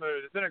very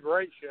smooth. It's been a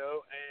great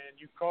show, and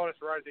you caught us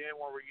right at the end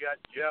where we got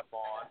Jeff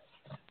on.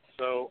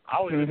 So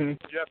I was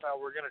thinking, Jeff, how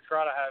we're going to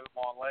try to have him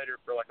on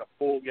later for like a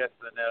full guest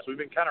in the nest. We've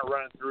been kind of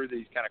running through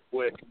these kind of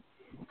quick.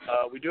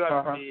 We do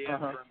have some DMs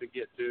for him to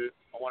get to.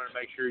 I wanted to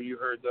make sure you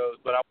heard those.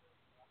 But if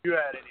you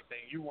had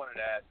anything you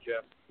wanted to ask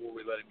Jeff before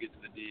we let him get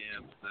to the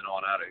DMs, then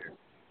on out of here.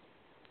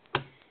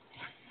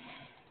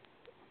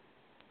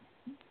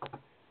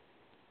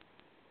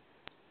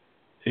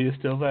 Are you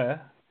still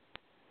there?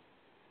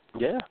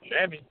 Yeah.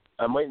 Shammy.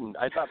 I'm waiting.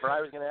 I thought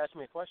Brian was going to ask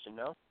me a question,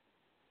 no?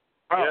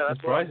 Yeah,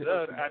 that's right.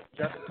 Ask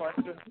Jeff a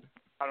question.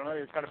 I don't know.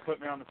 You're trying to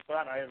put me on the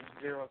spot. I have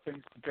 0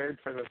 things prepared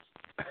for this.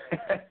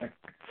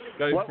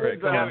 Go for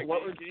it.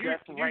 What was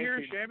Jeff's Can you hear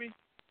Shammy?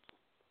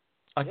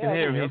 I can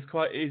hear him.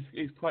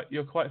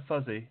 You're quite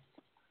fuzzy.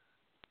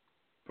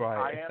 Brian,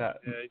 I am.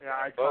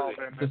 I called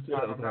him. It's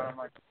not on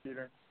my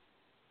computer.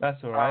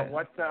 That's all right.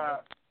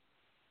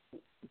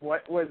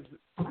 What was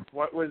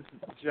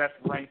Jeff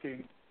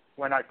ranking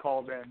when I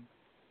called in?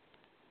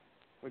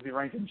 Was he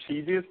ranking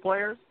cheesiest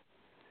players?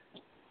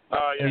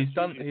 Yeah, he's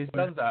done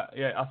that.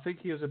 Yeah, I think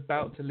he was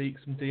about to leak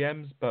some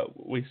DMs,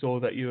 but we saw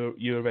that you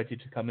were ready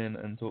to come in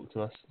and talk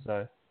to us.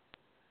 So.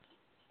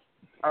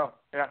 Oh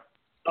yeah.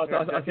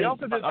 He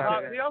also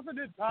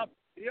did top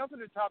 3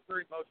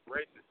 most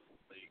racist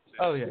leagues.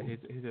 Oh yeah, he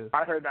did.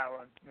 I heard that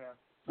one. Yeah.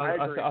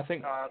 I agree. I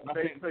think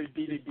basically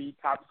BDB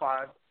top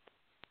 5.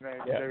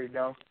 There you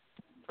go.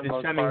 Did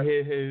Sammy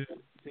hear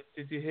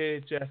Did you hear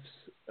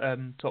Jeff's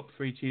top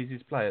 3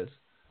 cheesiest players?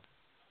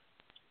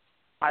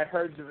 I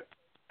heard the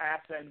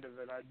ass end of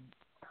it. I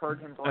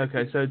heard him.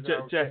 Okay, so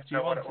Jeff, do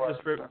you want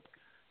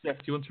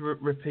to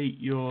repeat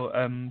your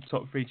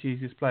top 3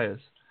 cheesiest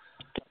players?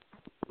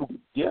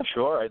 Yeah,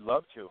 sure. I'd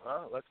love to.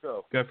 Let's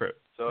go. Go for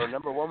it. So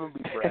number 1 would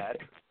be Brad.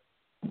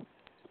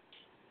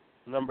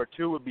 Number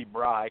 2 would be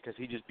Bry because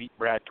he just beat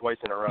Brad twice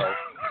in a row.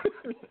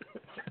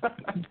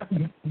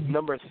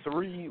 Number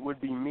 3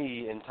 would be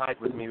me, and tied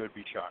with me would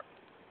be Sharp.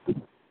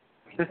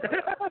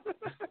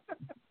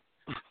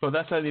 Well,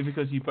 that's only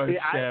because you both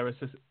share a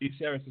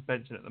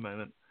suspension at the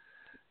moment.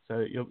 So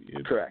you're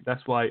correct.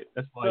 That's why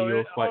So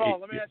you're quite. hold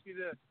on, let me ask you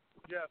this,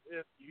 Jeff.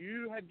 If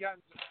you had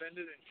gotten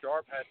suspended and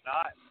Sharp had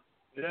not,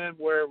 then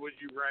where would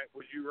you rank?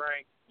 Would you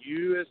rank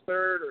you as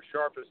third or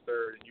Sharp as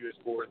third and you as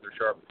fourth or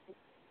Sharp as fourth?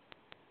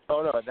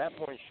 Oh, no, at that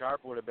point,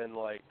 Sharp would have been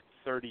like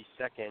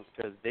 32nd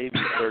because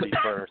Davy's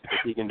 31st, but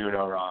he can do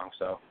no wrong,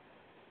 so.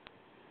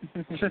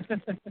 Hey,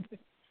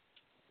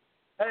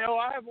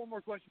 I have one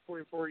more question for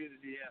you before we get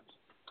to DMs.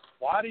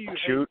 Why do you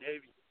Shoot. hate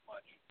Davey so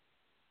much?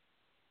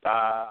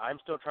 I'm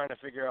still trying to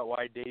figure out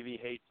why Davey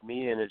hates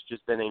me, and it's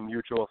just been a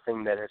mutual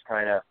thing that has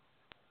kind of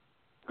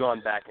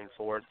gone back and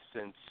forth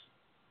since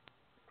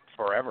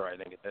forever, I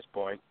think, at this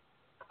point.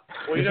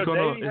 Well,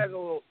 Davey has a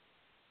little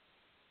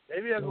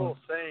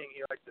saying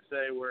he likes to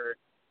say where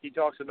he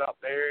talks about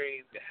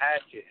burying the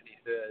hatchet, and he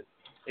says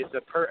it's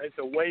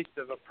a waste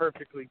of a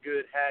perfectly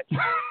good hatchet.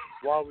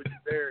 Why would you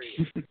bury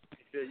it? He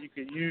said you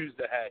could use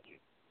the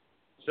hatchet.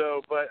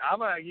 So, but I'm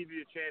gonna give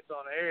you a chance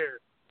on air.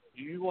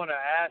 Do you want to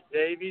ask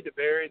Davey to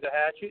bury the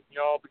hatchet and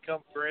y'all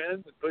become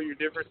friends and put your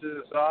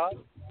differences aside?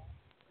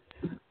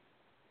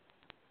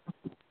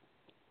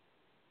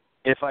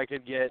 If I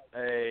could get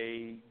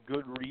a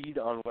good read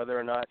on whether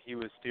or not he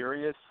was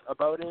serious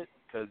about it,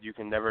 because you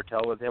can never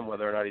tell with him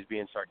whether or not he's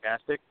being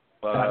sarcastic,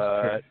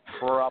 but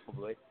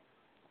probably.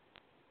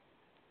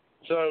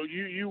 So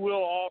you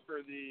will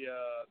offer the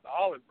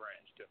olive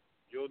branch to him.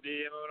 You'll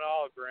DM him an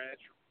olive branch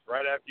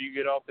right after you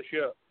get off the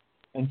show.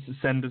 And to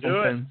send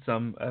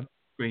some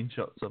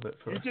screenshots of it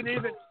for us. You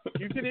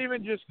can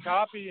even just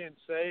copy and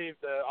save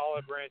the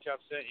olive branch I've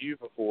sent you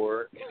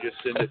before and just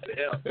send it to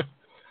him.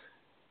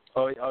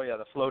 Oh yeah,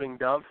 the floating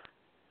dump.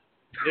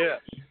 Yeah,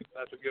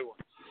 that's a good one.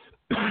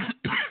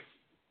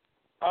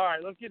 All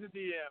right, let's get to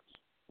DMs.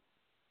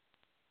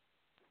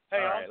 Hey,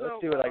 all right, also,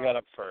 let's see what I got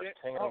up first.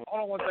 Hang on.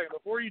 Hold on 1 second.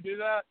 Before you do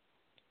that,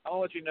 I want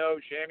to let you know,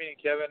 Shammy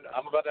and Kevin,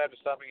 I'm about to have to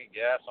stop and get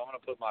gas, so I'm going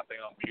to put my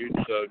thing on mute.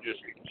 So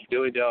just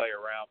dilly-dally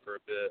around for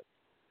a bit.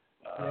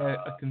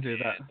 Yeah, I can do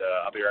that. And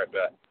I'll be right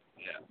back.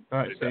 Yeah. All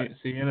right,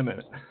 see you in a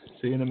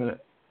minute.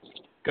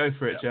 Go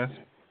for it, Jeff.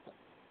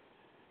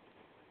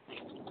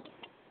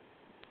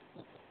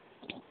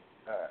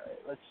 All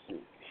right, let's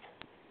see.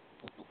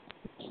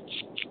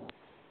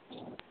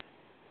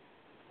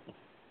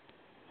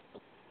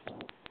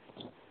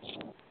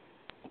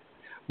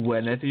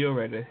 Whenever you're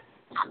ready.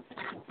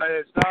 Hey,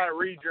 it's not a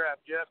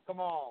redraft, Jeff. Come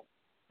on.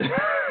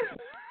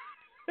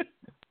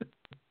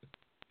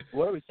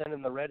 What are we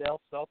sending the red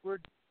elf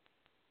southward?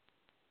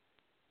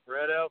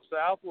 Red Elf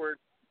southward.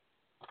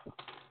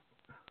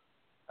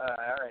 All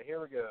right, here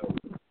we go.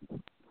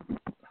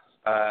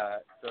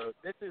 So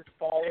this is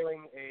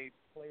following a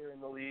player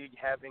in the league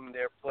having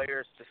their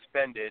players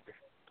suspended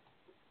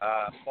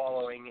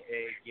following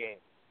a game.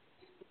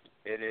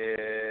 It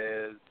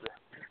is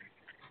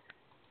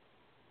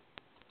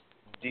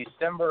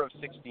December of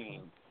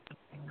 16.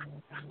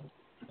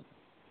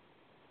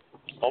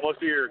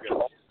 Almost a year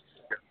ago.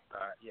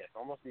 Yes,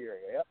 almost a year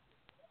ago, yep.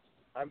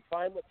 I'm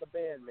fine with the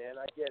ban, man.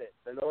 I get it.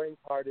 The annoying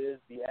part is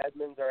the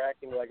admins are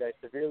acting like I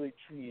severely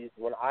cheesed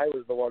when I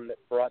was the one that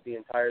brought the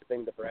entire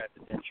thing to Brad's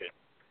attention.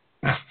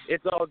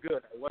 It's all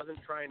good. I wasn't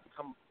trying to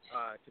come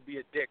to be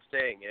a dick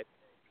saying it.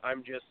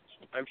 I'm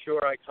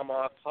sure I come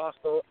off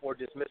hostile or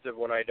dismissive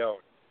when I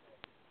don't.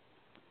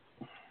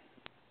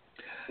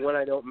 When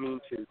I don't mean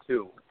to,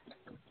 too.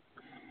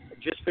 I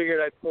just figured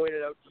I'd point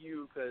it out to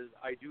you because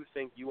I do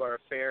think you are a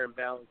fair and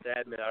balanced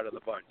admin out of the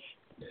bunch.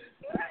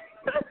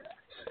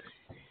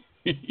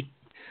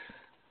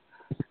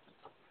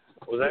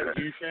 Was that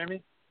you,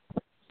 Shammy?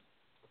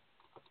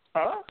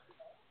 Huh?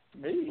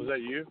 Me? Was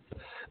that you?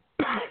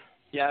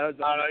 Yeah, I don't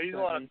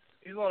know.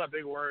 He's a lot of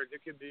big words.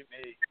 It could be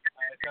me. It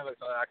sounds like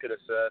something I could have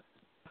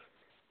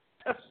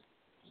said.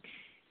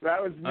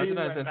 That was me. I don't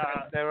know. When,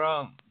 there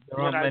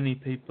aren't many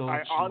people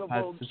I who had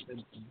audibled.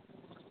 suspension.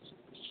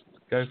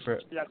 Go for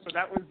it. Yeah, so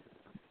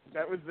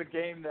that was the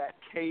game that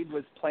Cade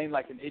was playing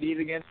like an idiot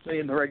against me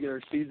in the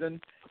regular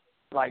season,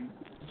 like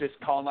just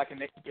calling like a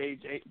Nick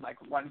Gage 8, like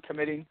run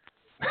committing.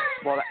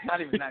 Well,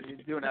 not even that. He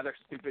was doing other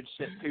stupid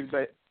shit too.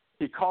 But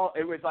he called.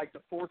 It was like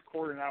the fourth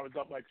quarter, and I was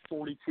up like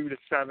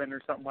 42-7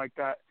 or something like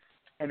that.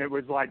 And it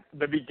was like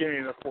the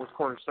beginning of the fourth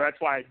quarter, so that's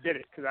why I did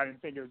it because I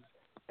didn't think it was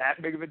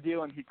that big of a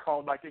deal. And he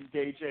called like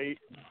engage 8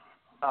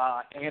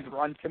 and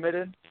run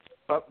committed.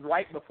 But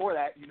right before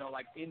that,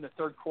 like in the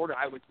third quarter,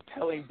 I was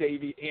telling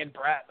Davey and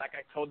Brad, like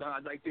I told them, I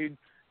was like, dude,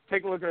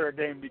 take a look at our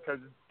game because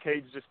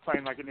Cade's just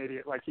playing like an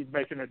idiot. Like he's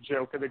making a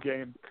joke of the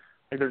game.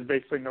 Like there's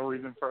basically no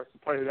reason for us to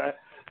play that.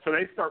 So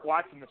they start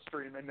watching the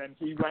stream, and then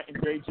he went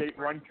engage 8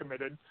 run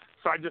committed.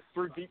 So I just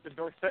threw deep to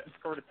Dorsett and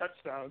scored a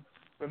touchdown.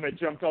 Then they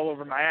jumped all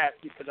over my ass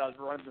because I was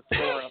running the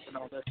score up and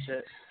all that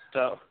shit.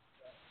 So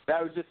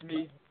that was just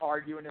me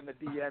arguing in the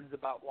DMs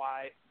about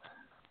why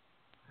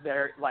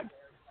they're like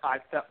I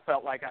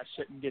felt like I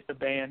shouldn't get the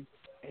ban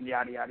and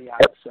yada yada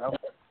yada. So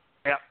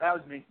yeah, that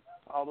was me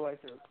all the way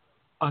through.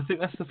 I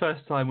think that's the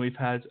first time we've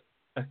had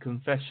a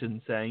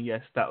confession saying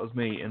yes, that was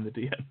me in the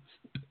DMs.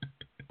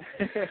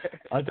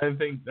 I don't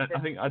think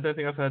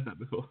I've heard that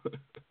before.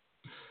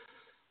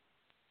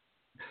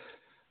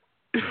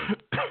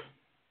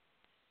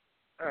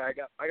 All right,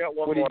 I got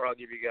one more. I'll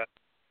give you guys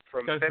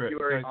from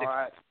February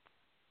 16th.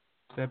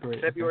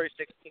 February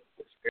 16th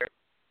this year.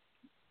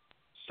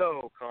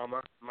 So,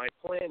 my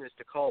plan is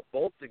to call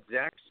Bolt's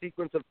exact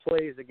sequence of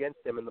plays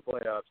against him in the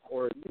playoffs,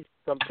 or at least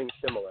something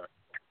similar.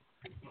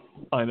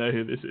 I know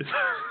who this is.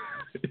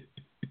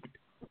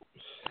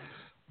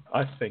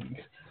 I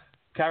think.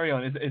 Carry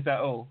on. Is that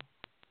all?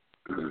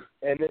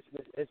 And this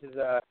is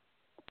I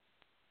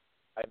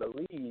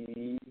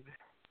believe.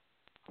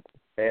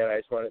 And I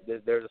just want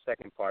to. There's a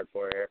second part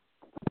for it here.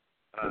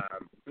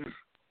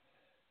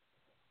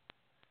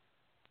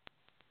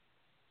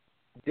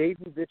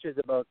 Davey bitches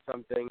about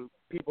something,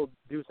 people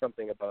do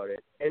something about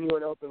it.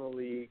 Anyone else in the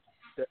league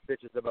that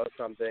bitches about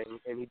something,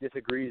 and he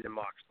disagrees and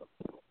mocks them.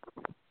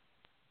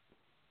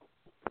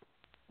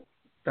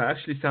 That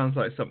actually sounds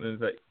like something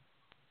that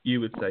you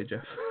would say,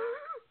 Jeff.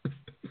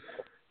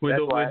 with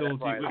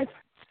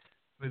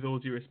all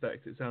due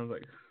respect, it sounds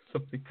like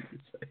something you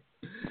would say.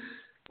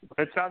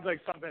 It sounds like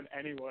something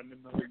anyone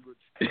in the league would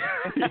say.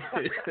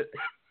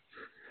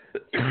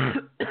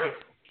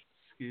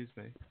 Excuse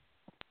me.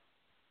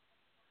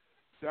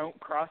 Don't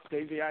cross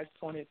Davey Ice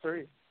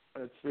 23.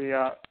 It's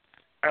the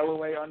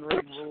LOA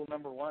unwritten rule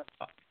number 1.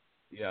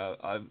 Yeah,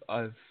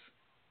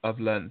 I've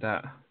learned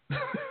that.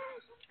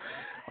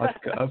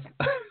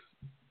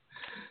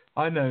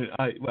 I know.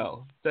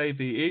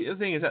 Davey. The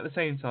thing is, at the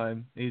same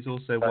time, he's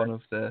also one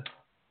of the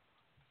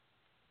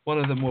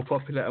more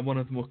popular and one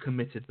of the more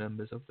committed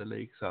members of the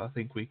league. So I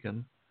think we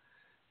can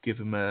give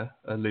him a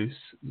loose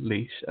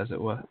leash, as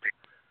it were.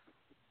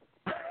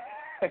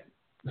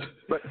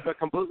 But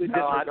completely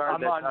disregard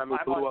that time he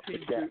blew up the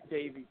chat.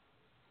 Davey.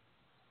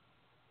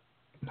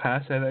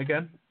 Say that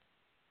again?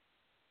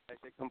 I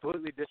said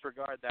completely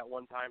disregard that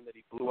one time that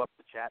he blew up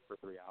the chat for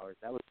 3 hours.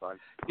 That was fun.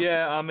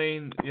 Yeah, I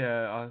mean,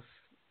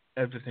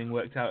 everything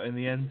worked out in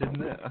the end,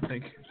 didn't it? I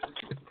think.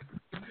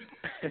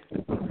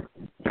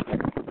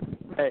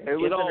 Hey,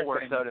 it all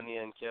works out in the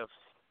end, Kev.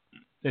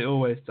 It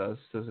always does,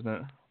 doesn't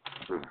it?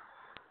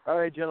 All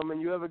right, gentlemen,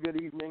 you have a good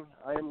evening.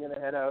 I am going to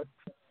head out.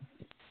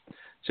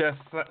 Jeff,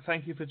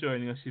 thank you for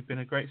joining us. You've been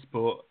a great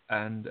sport,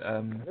 and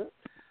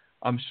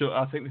I'm sure.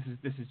 I think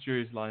this is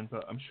Drew's line,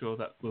 but I'm sure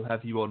that we'll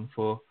have you on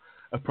for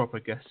a proper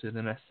guest in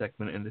the next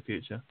segment in the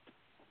future.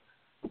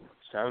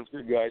 Sounds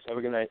good, guys. Have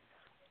a good night.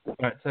 All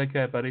right, take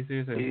care, buddy. See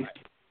you soon.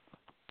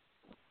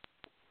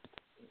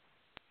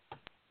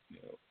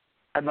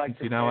 I'd like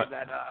to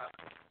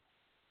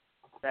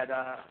say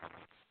that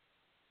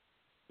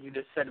you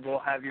just said we'll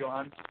have you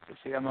on. You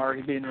see, I'm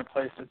already being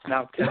replaced. It's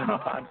now Kevin's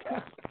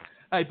podcast.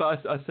 Hey,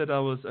 but I said I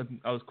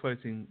was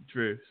quoting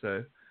Drew,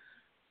 so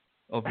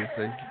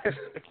obviously.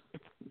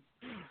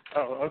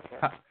 Oh,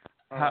 okay.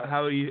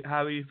 How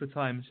are you for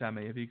time,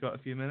 Shammy? Have you got a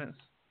few minutes?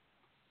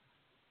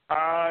 Yeah,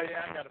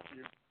 I got a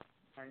few.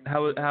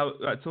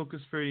 How talk us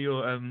through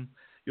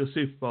your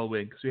Super Bowl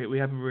win, because we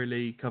haven't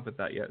really covered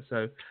that yet.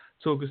 So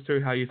talk us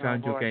through how you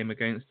found your game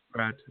against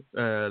Brad.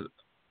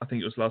 I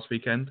think it was last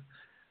weekend,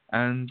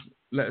 and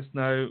let us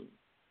know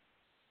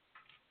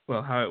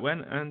how it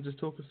went, and just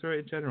talk us through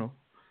it in general.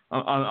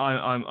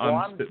 I'm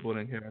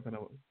spitballing here. I don't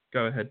know.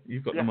 Go ahead.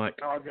 You've got the mic.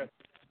 All good.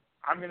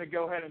 I'm going to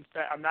go ahead and say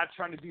I'm not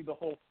trying to do the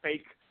whole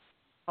fake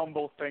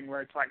humble thing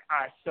where it's like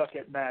I suck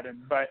at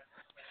Madden, but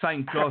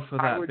thank God for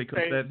that,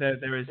 because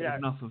there is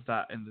enough of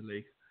that in the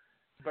league.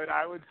 But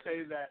I would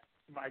say that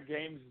my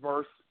games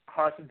versus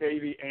Huss,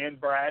 Davey, and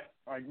Brad,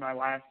 like my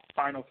last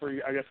final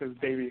 3, I guess it was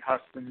Davey,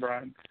 Huss, and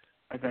Brad,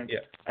 I think. Yeah.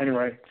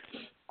 Anyway,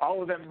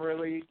 all of them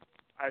really,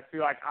 I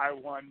feel like I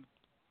won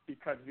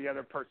because the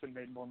other person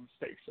made more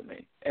mistakes than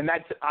me. And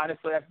that's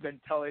honestly, I've been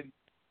telling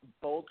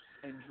Bolt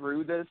and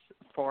Drew this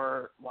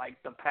for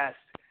like the past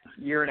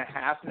year and a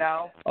half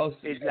now.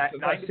 Is that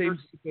 90%?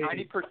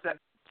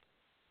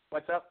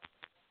 What's up?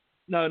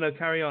 No,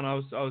 carry on. I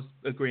was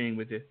agreeing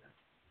with you.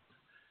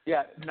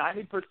 Yeah,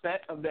 90%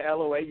 of the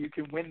LOA, you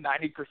can win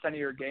 90% of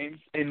your games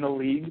in the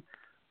league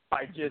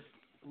by just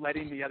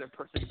letting the other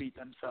person beat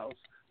themselves.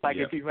 Like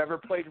if you've ever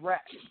played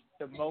Rat,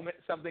 the moment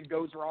something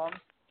goes wrong,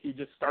 he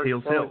just starts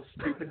throwing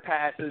stupid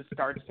passes,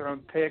 starts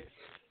throwing picks,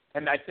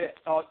 and that's it.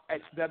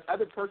 The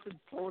other person's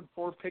throwing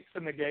 4 picks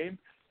in the game,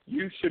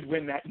 you should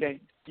win that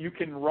game. You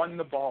can run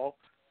the ball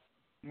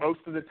most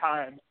of the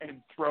time and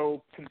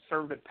throw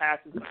conservative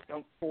passes. Like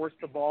don't force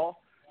the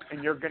ball,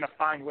 and you're going to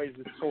find ways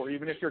to score.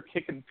 Even if you're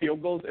kicking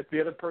field goals, if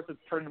the other person's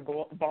turning the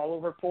ball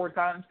over 4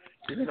 times,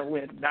 you're going to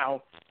win.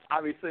 Now,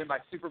 obviously, in my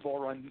Super Bowl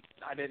run,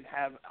 I didn't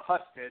have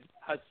Huss did.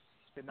 Huss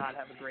did not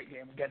have a great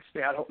game against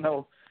me. I don't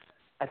know.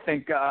 I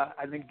think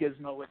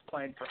Gizmo was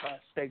playing for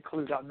Huss. Stay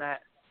clued on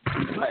that.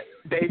 But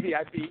Davey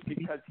I beat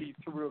because he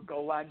threw a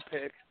goal line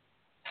pick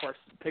for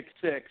pick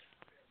 6.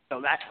 So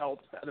that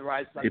helps.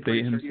 Otherwise, I'm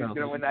pretty sure he was going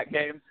to win that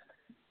game.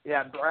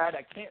 Yeah, Brad,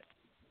 I can't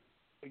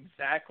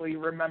exactly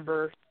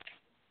remember.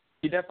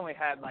 He definitely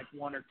had like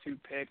 1 or 2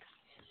 picks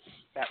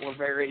that were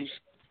very,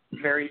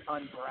 very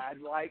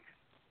un-Brad-like.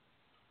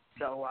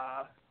 So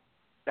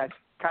that's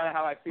kind of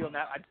how I feel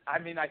now. I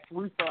mean, I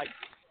threw for like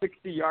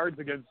 60 yards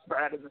against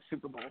Brad in the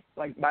Super Bowl.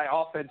 Like my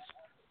offense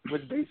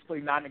was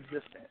basically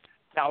non-existent.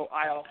 Now,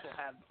 I also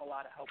have a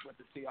lot of help with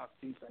the Seahawks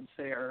defense.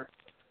 They are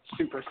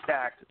super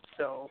stacked,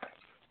 so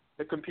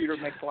the computer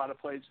makes a lot of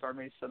plays for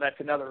me, so that's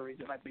another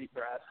reason I beat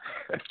Brad.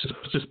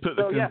 just put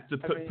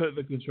put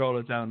the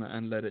controller down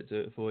and let it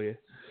do it for you.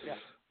 Yeah,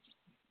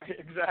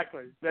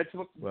 exactly. That's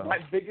what my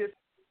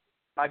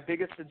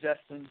biggest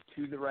suggestion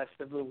to the rest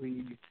of the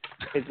league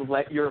is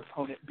let your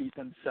opponent beat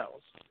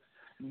themselves.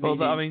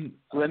 Well, I mean,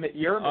 limit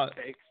your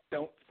mistakes.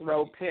 Don't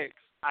throw picks.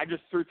 I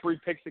just threw 3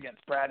 picks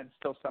against Brad and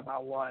still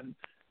somehow won,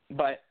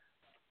 but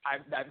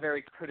that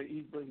very could have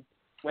easily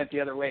went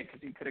the other way because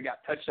he could have got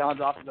touchdowns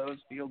off of those,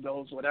 field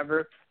goals,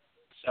 whatever.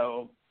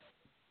 So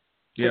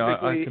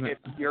typically, if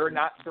you're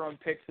not throwing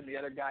picks and the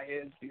other guy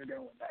is, you're going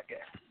to win that game.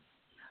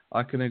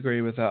 I can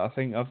agree with that. I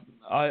think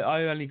I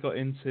only got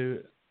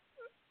into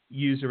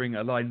using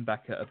a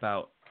linebacker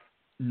about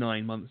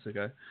 9 months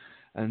ago,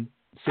 and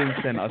since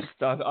then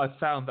I've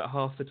found that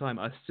half the time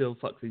I still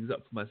fuck things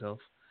up for myself,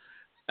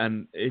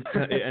 and it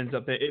ends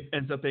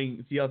up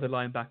being the other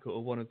linebacker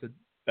or one of the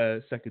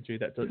secondary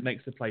that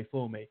makes the play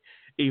for me,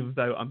 even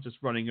though I'm just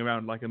running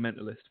around like a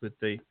mentalist with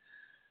the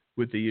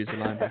user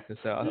linebacker.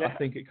 So I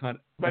think it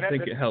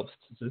it helps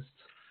to just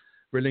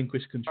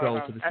relinquish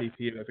control to the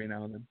CPU every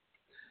now and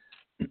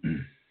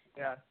then.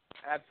 Yeah,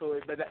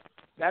 absolutely. But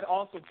that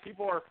also,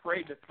 people are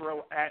afraid to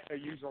throw at a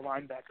user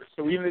linebacker.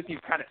 So even if you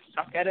kind of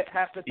suck at it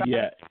half the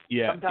time,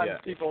 sometimes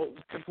people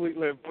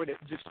completely avoid it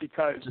just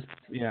because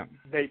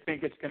they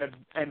think it's going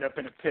to end up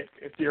in a pick.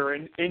 If you're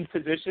in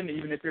position,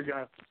 even if you're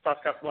going to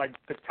fuck up like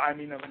the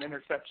timing of an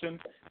interception,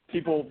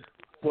 people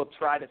will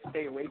try to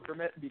stay away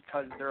from it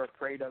because they're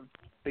afraid of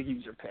the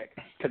user pick.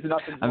 Because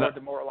nothing's more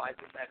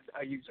demoralizing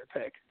than a user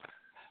pick.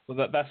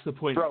 Well, that's the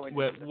point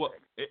where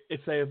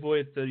if they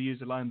avoid the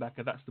user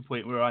linebacker, that's the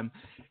point where I'm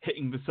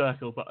hitting the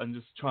circle button,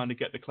 just trying to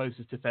get the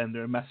closest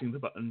defender and mashing the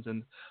buttons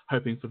and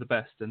hoping for the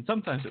best. And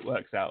sometimes it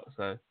works out,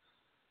 so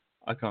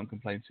I can't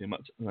complain too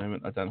much at the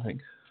moment, I don't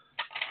think.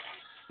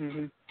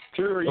 Mm-hmm.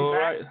 Drew, are you all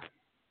back? Right.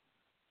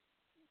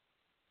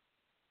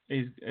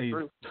 He's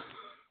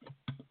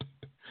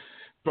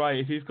Brian,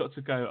 if he's got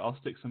to go, I'll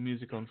stick some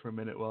music on for a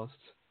minute whilst.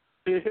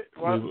 He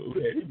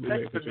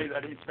texted me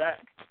that he's back.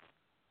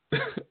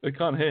 I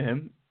can't hear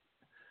him.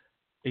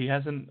 He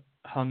hasn't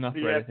hung up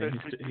or anything.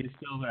 He's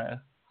still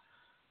there.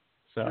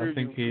 So I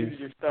think he's.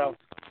 Yourself.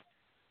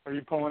 Are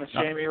you pulling a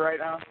shamey right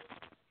now?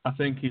 I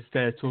think he's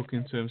there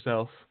talking to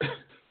himself.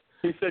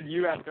 He said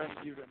you have to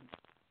unmute him.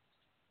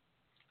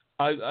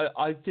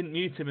 I didn't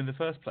mute him in the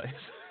first place.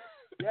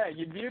 Yeah,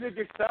 you muted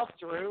yourself,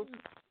 Drew.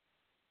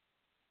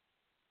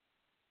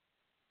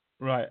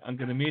 Right, I'm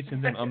going to mute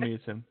him, then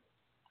unmute him.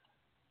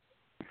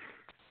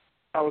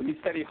 Oh, he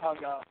said he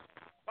hung up.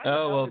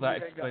 Oh, well,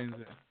 that explains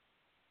it.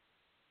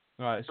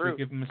 Right, should we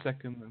give him a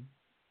second then?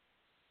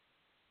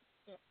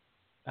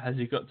 Has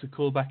he got to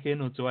call back in,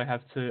 or do I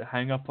have to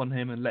hang up on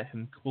him and let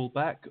him call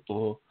back,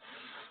 or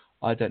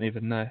I don't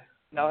even know.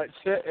 No, it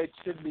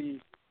should be.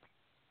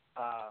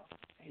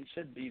 He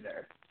should be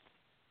there.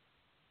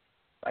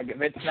 Like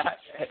if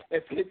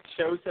it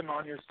shows him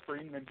on your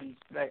screen, then he's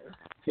there.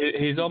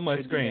 He's on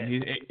my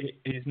screen.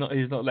 He's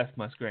not left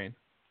my screen.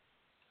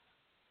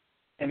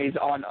 And he's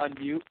on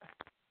unmute.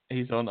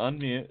 He's on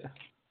unmute.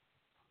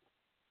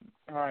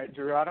 All right,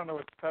 Drew. I don't know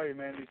what to tell you,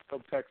 man. He's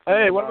still texting.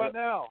 Hey, what about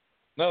now?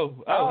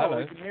 No. Hello.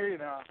 We can hear you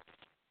now.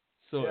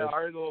 Yeah, I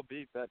heard a little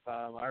beep that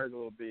time.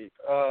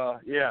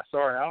 Yeah,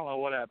 sorry. I don't know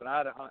what happened. I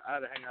had to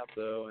hang up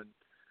though, and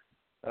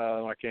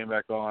when I came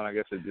back on, I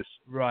guess it just.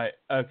 Right.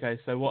 Okay.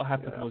 So what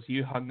happened was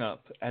you hung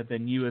up, and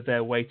then you were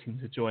there waiting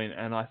to join,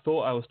 and I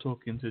thought I was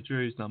talking to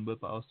Drew's number,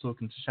 but I was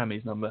talking to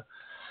Shammy's number,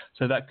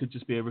 so that could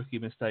just be a rookie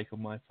mistake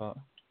on my part.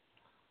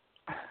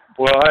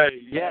 Well, hey,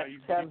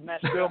 you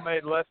still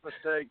made less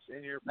mistakes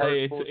in your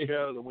first full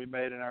show than we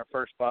made in our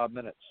first 5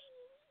 minutes.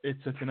 It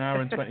took an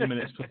hour and 20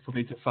 minutes for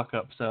me to fuck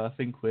up, so I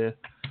think we're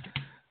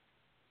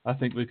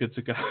good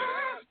to go.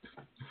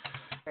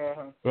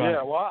 Uh-huh. Right.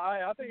 Yeah, well,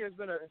 I think it's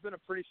been a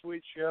pretty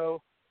sweet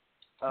show.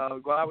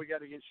 Glad we got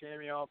to get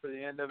Shammy on for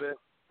the end of it.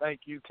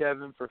 Thank you,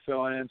 Kevin, for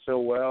filling in so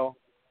well.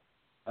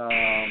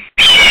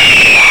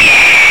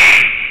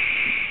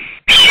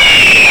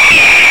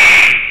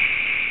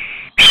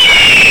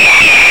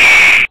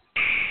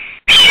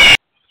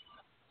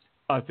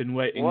 I've been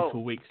waiting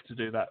for weeks to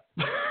do that.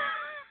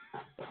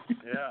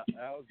 Yeah,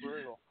 that was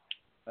brutal.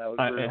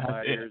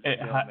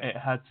 It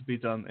had to be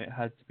done. It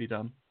had to be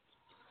done.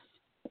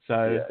 So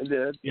yeah, it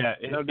did. Yeah,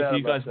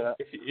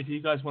 if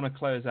you guys want to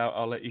close out,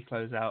 I'll let you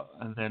close out,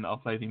 and then I'll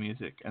play the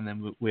music, and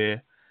then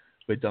we're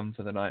done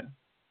for the night.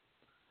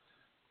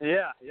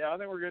 Yeah, I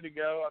think we're good to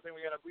go. I think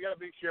we got a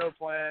big show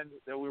planned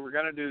that we were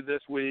going to do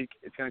this week.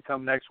 It's going to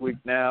come next week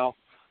now,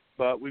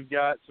 but we've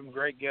got some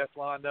great guests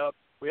lined up.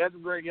 We had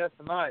some great guests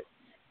tonight.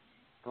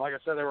 Like I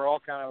said, they were all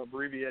kind of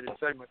abbreviated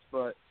segments,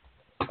 but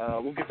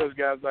we'll get those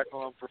guys back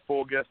on for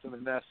full guest in the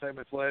next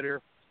segments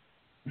later.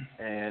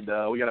 And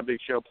we got a big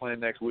show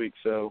planned next week.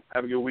 So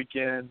have a good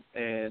weekend,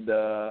 and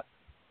go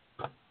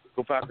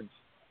Falcons.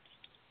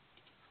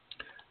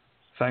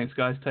 Thanks,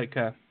 guys. Take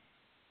care.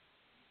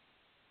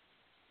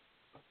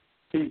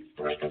 Peace.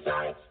 Breakers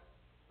eyes.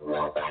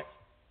 Roll back.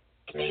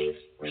 Knees.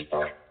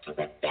 Report to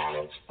the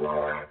dance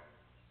floor.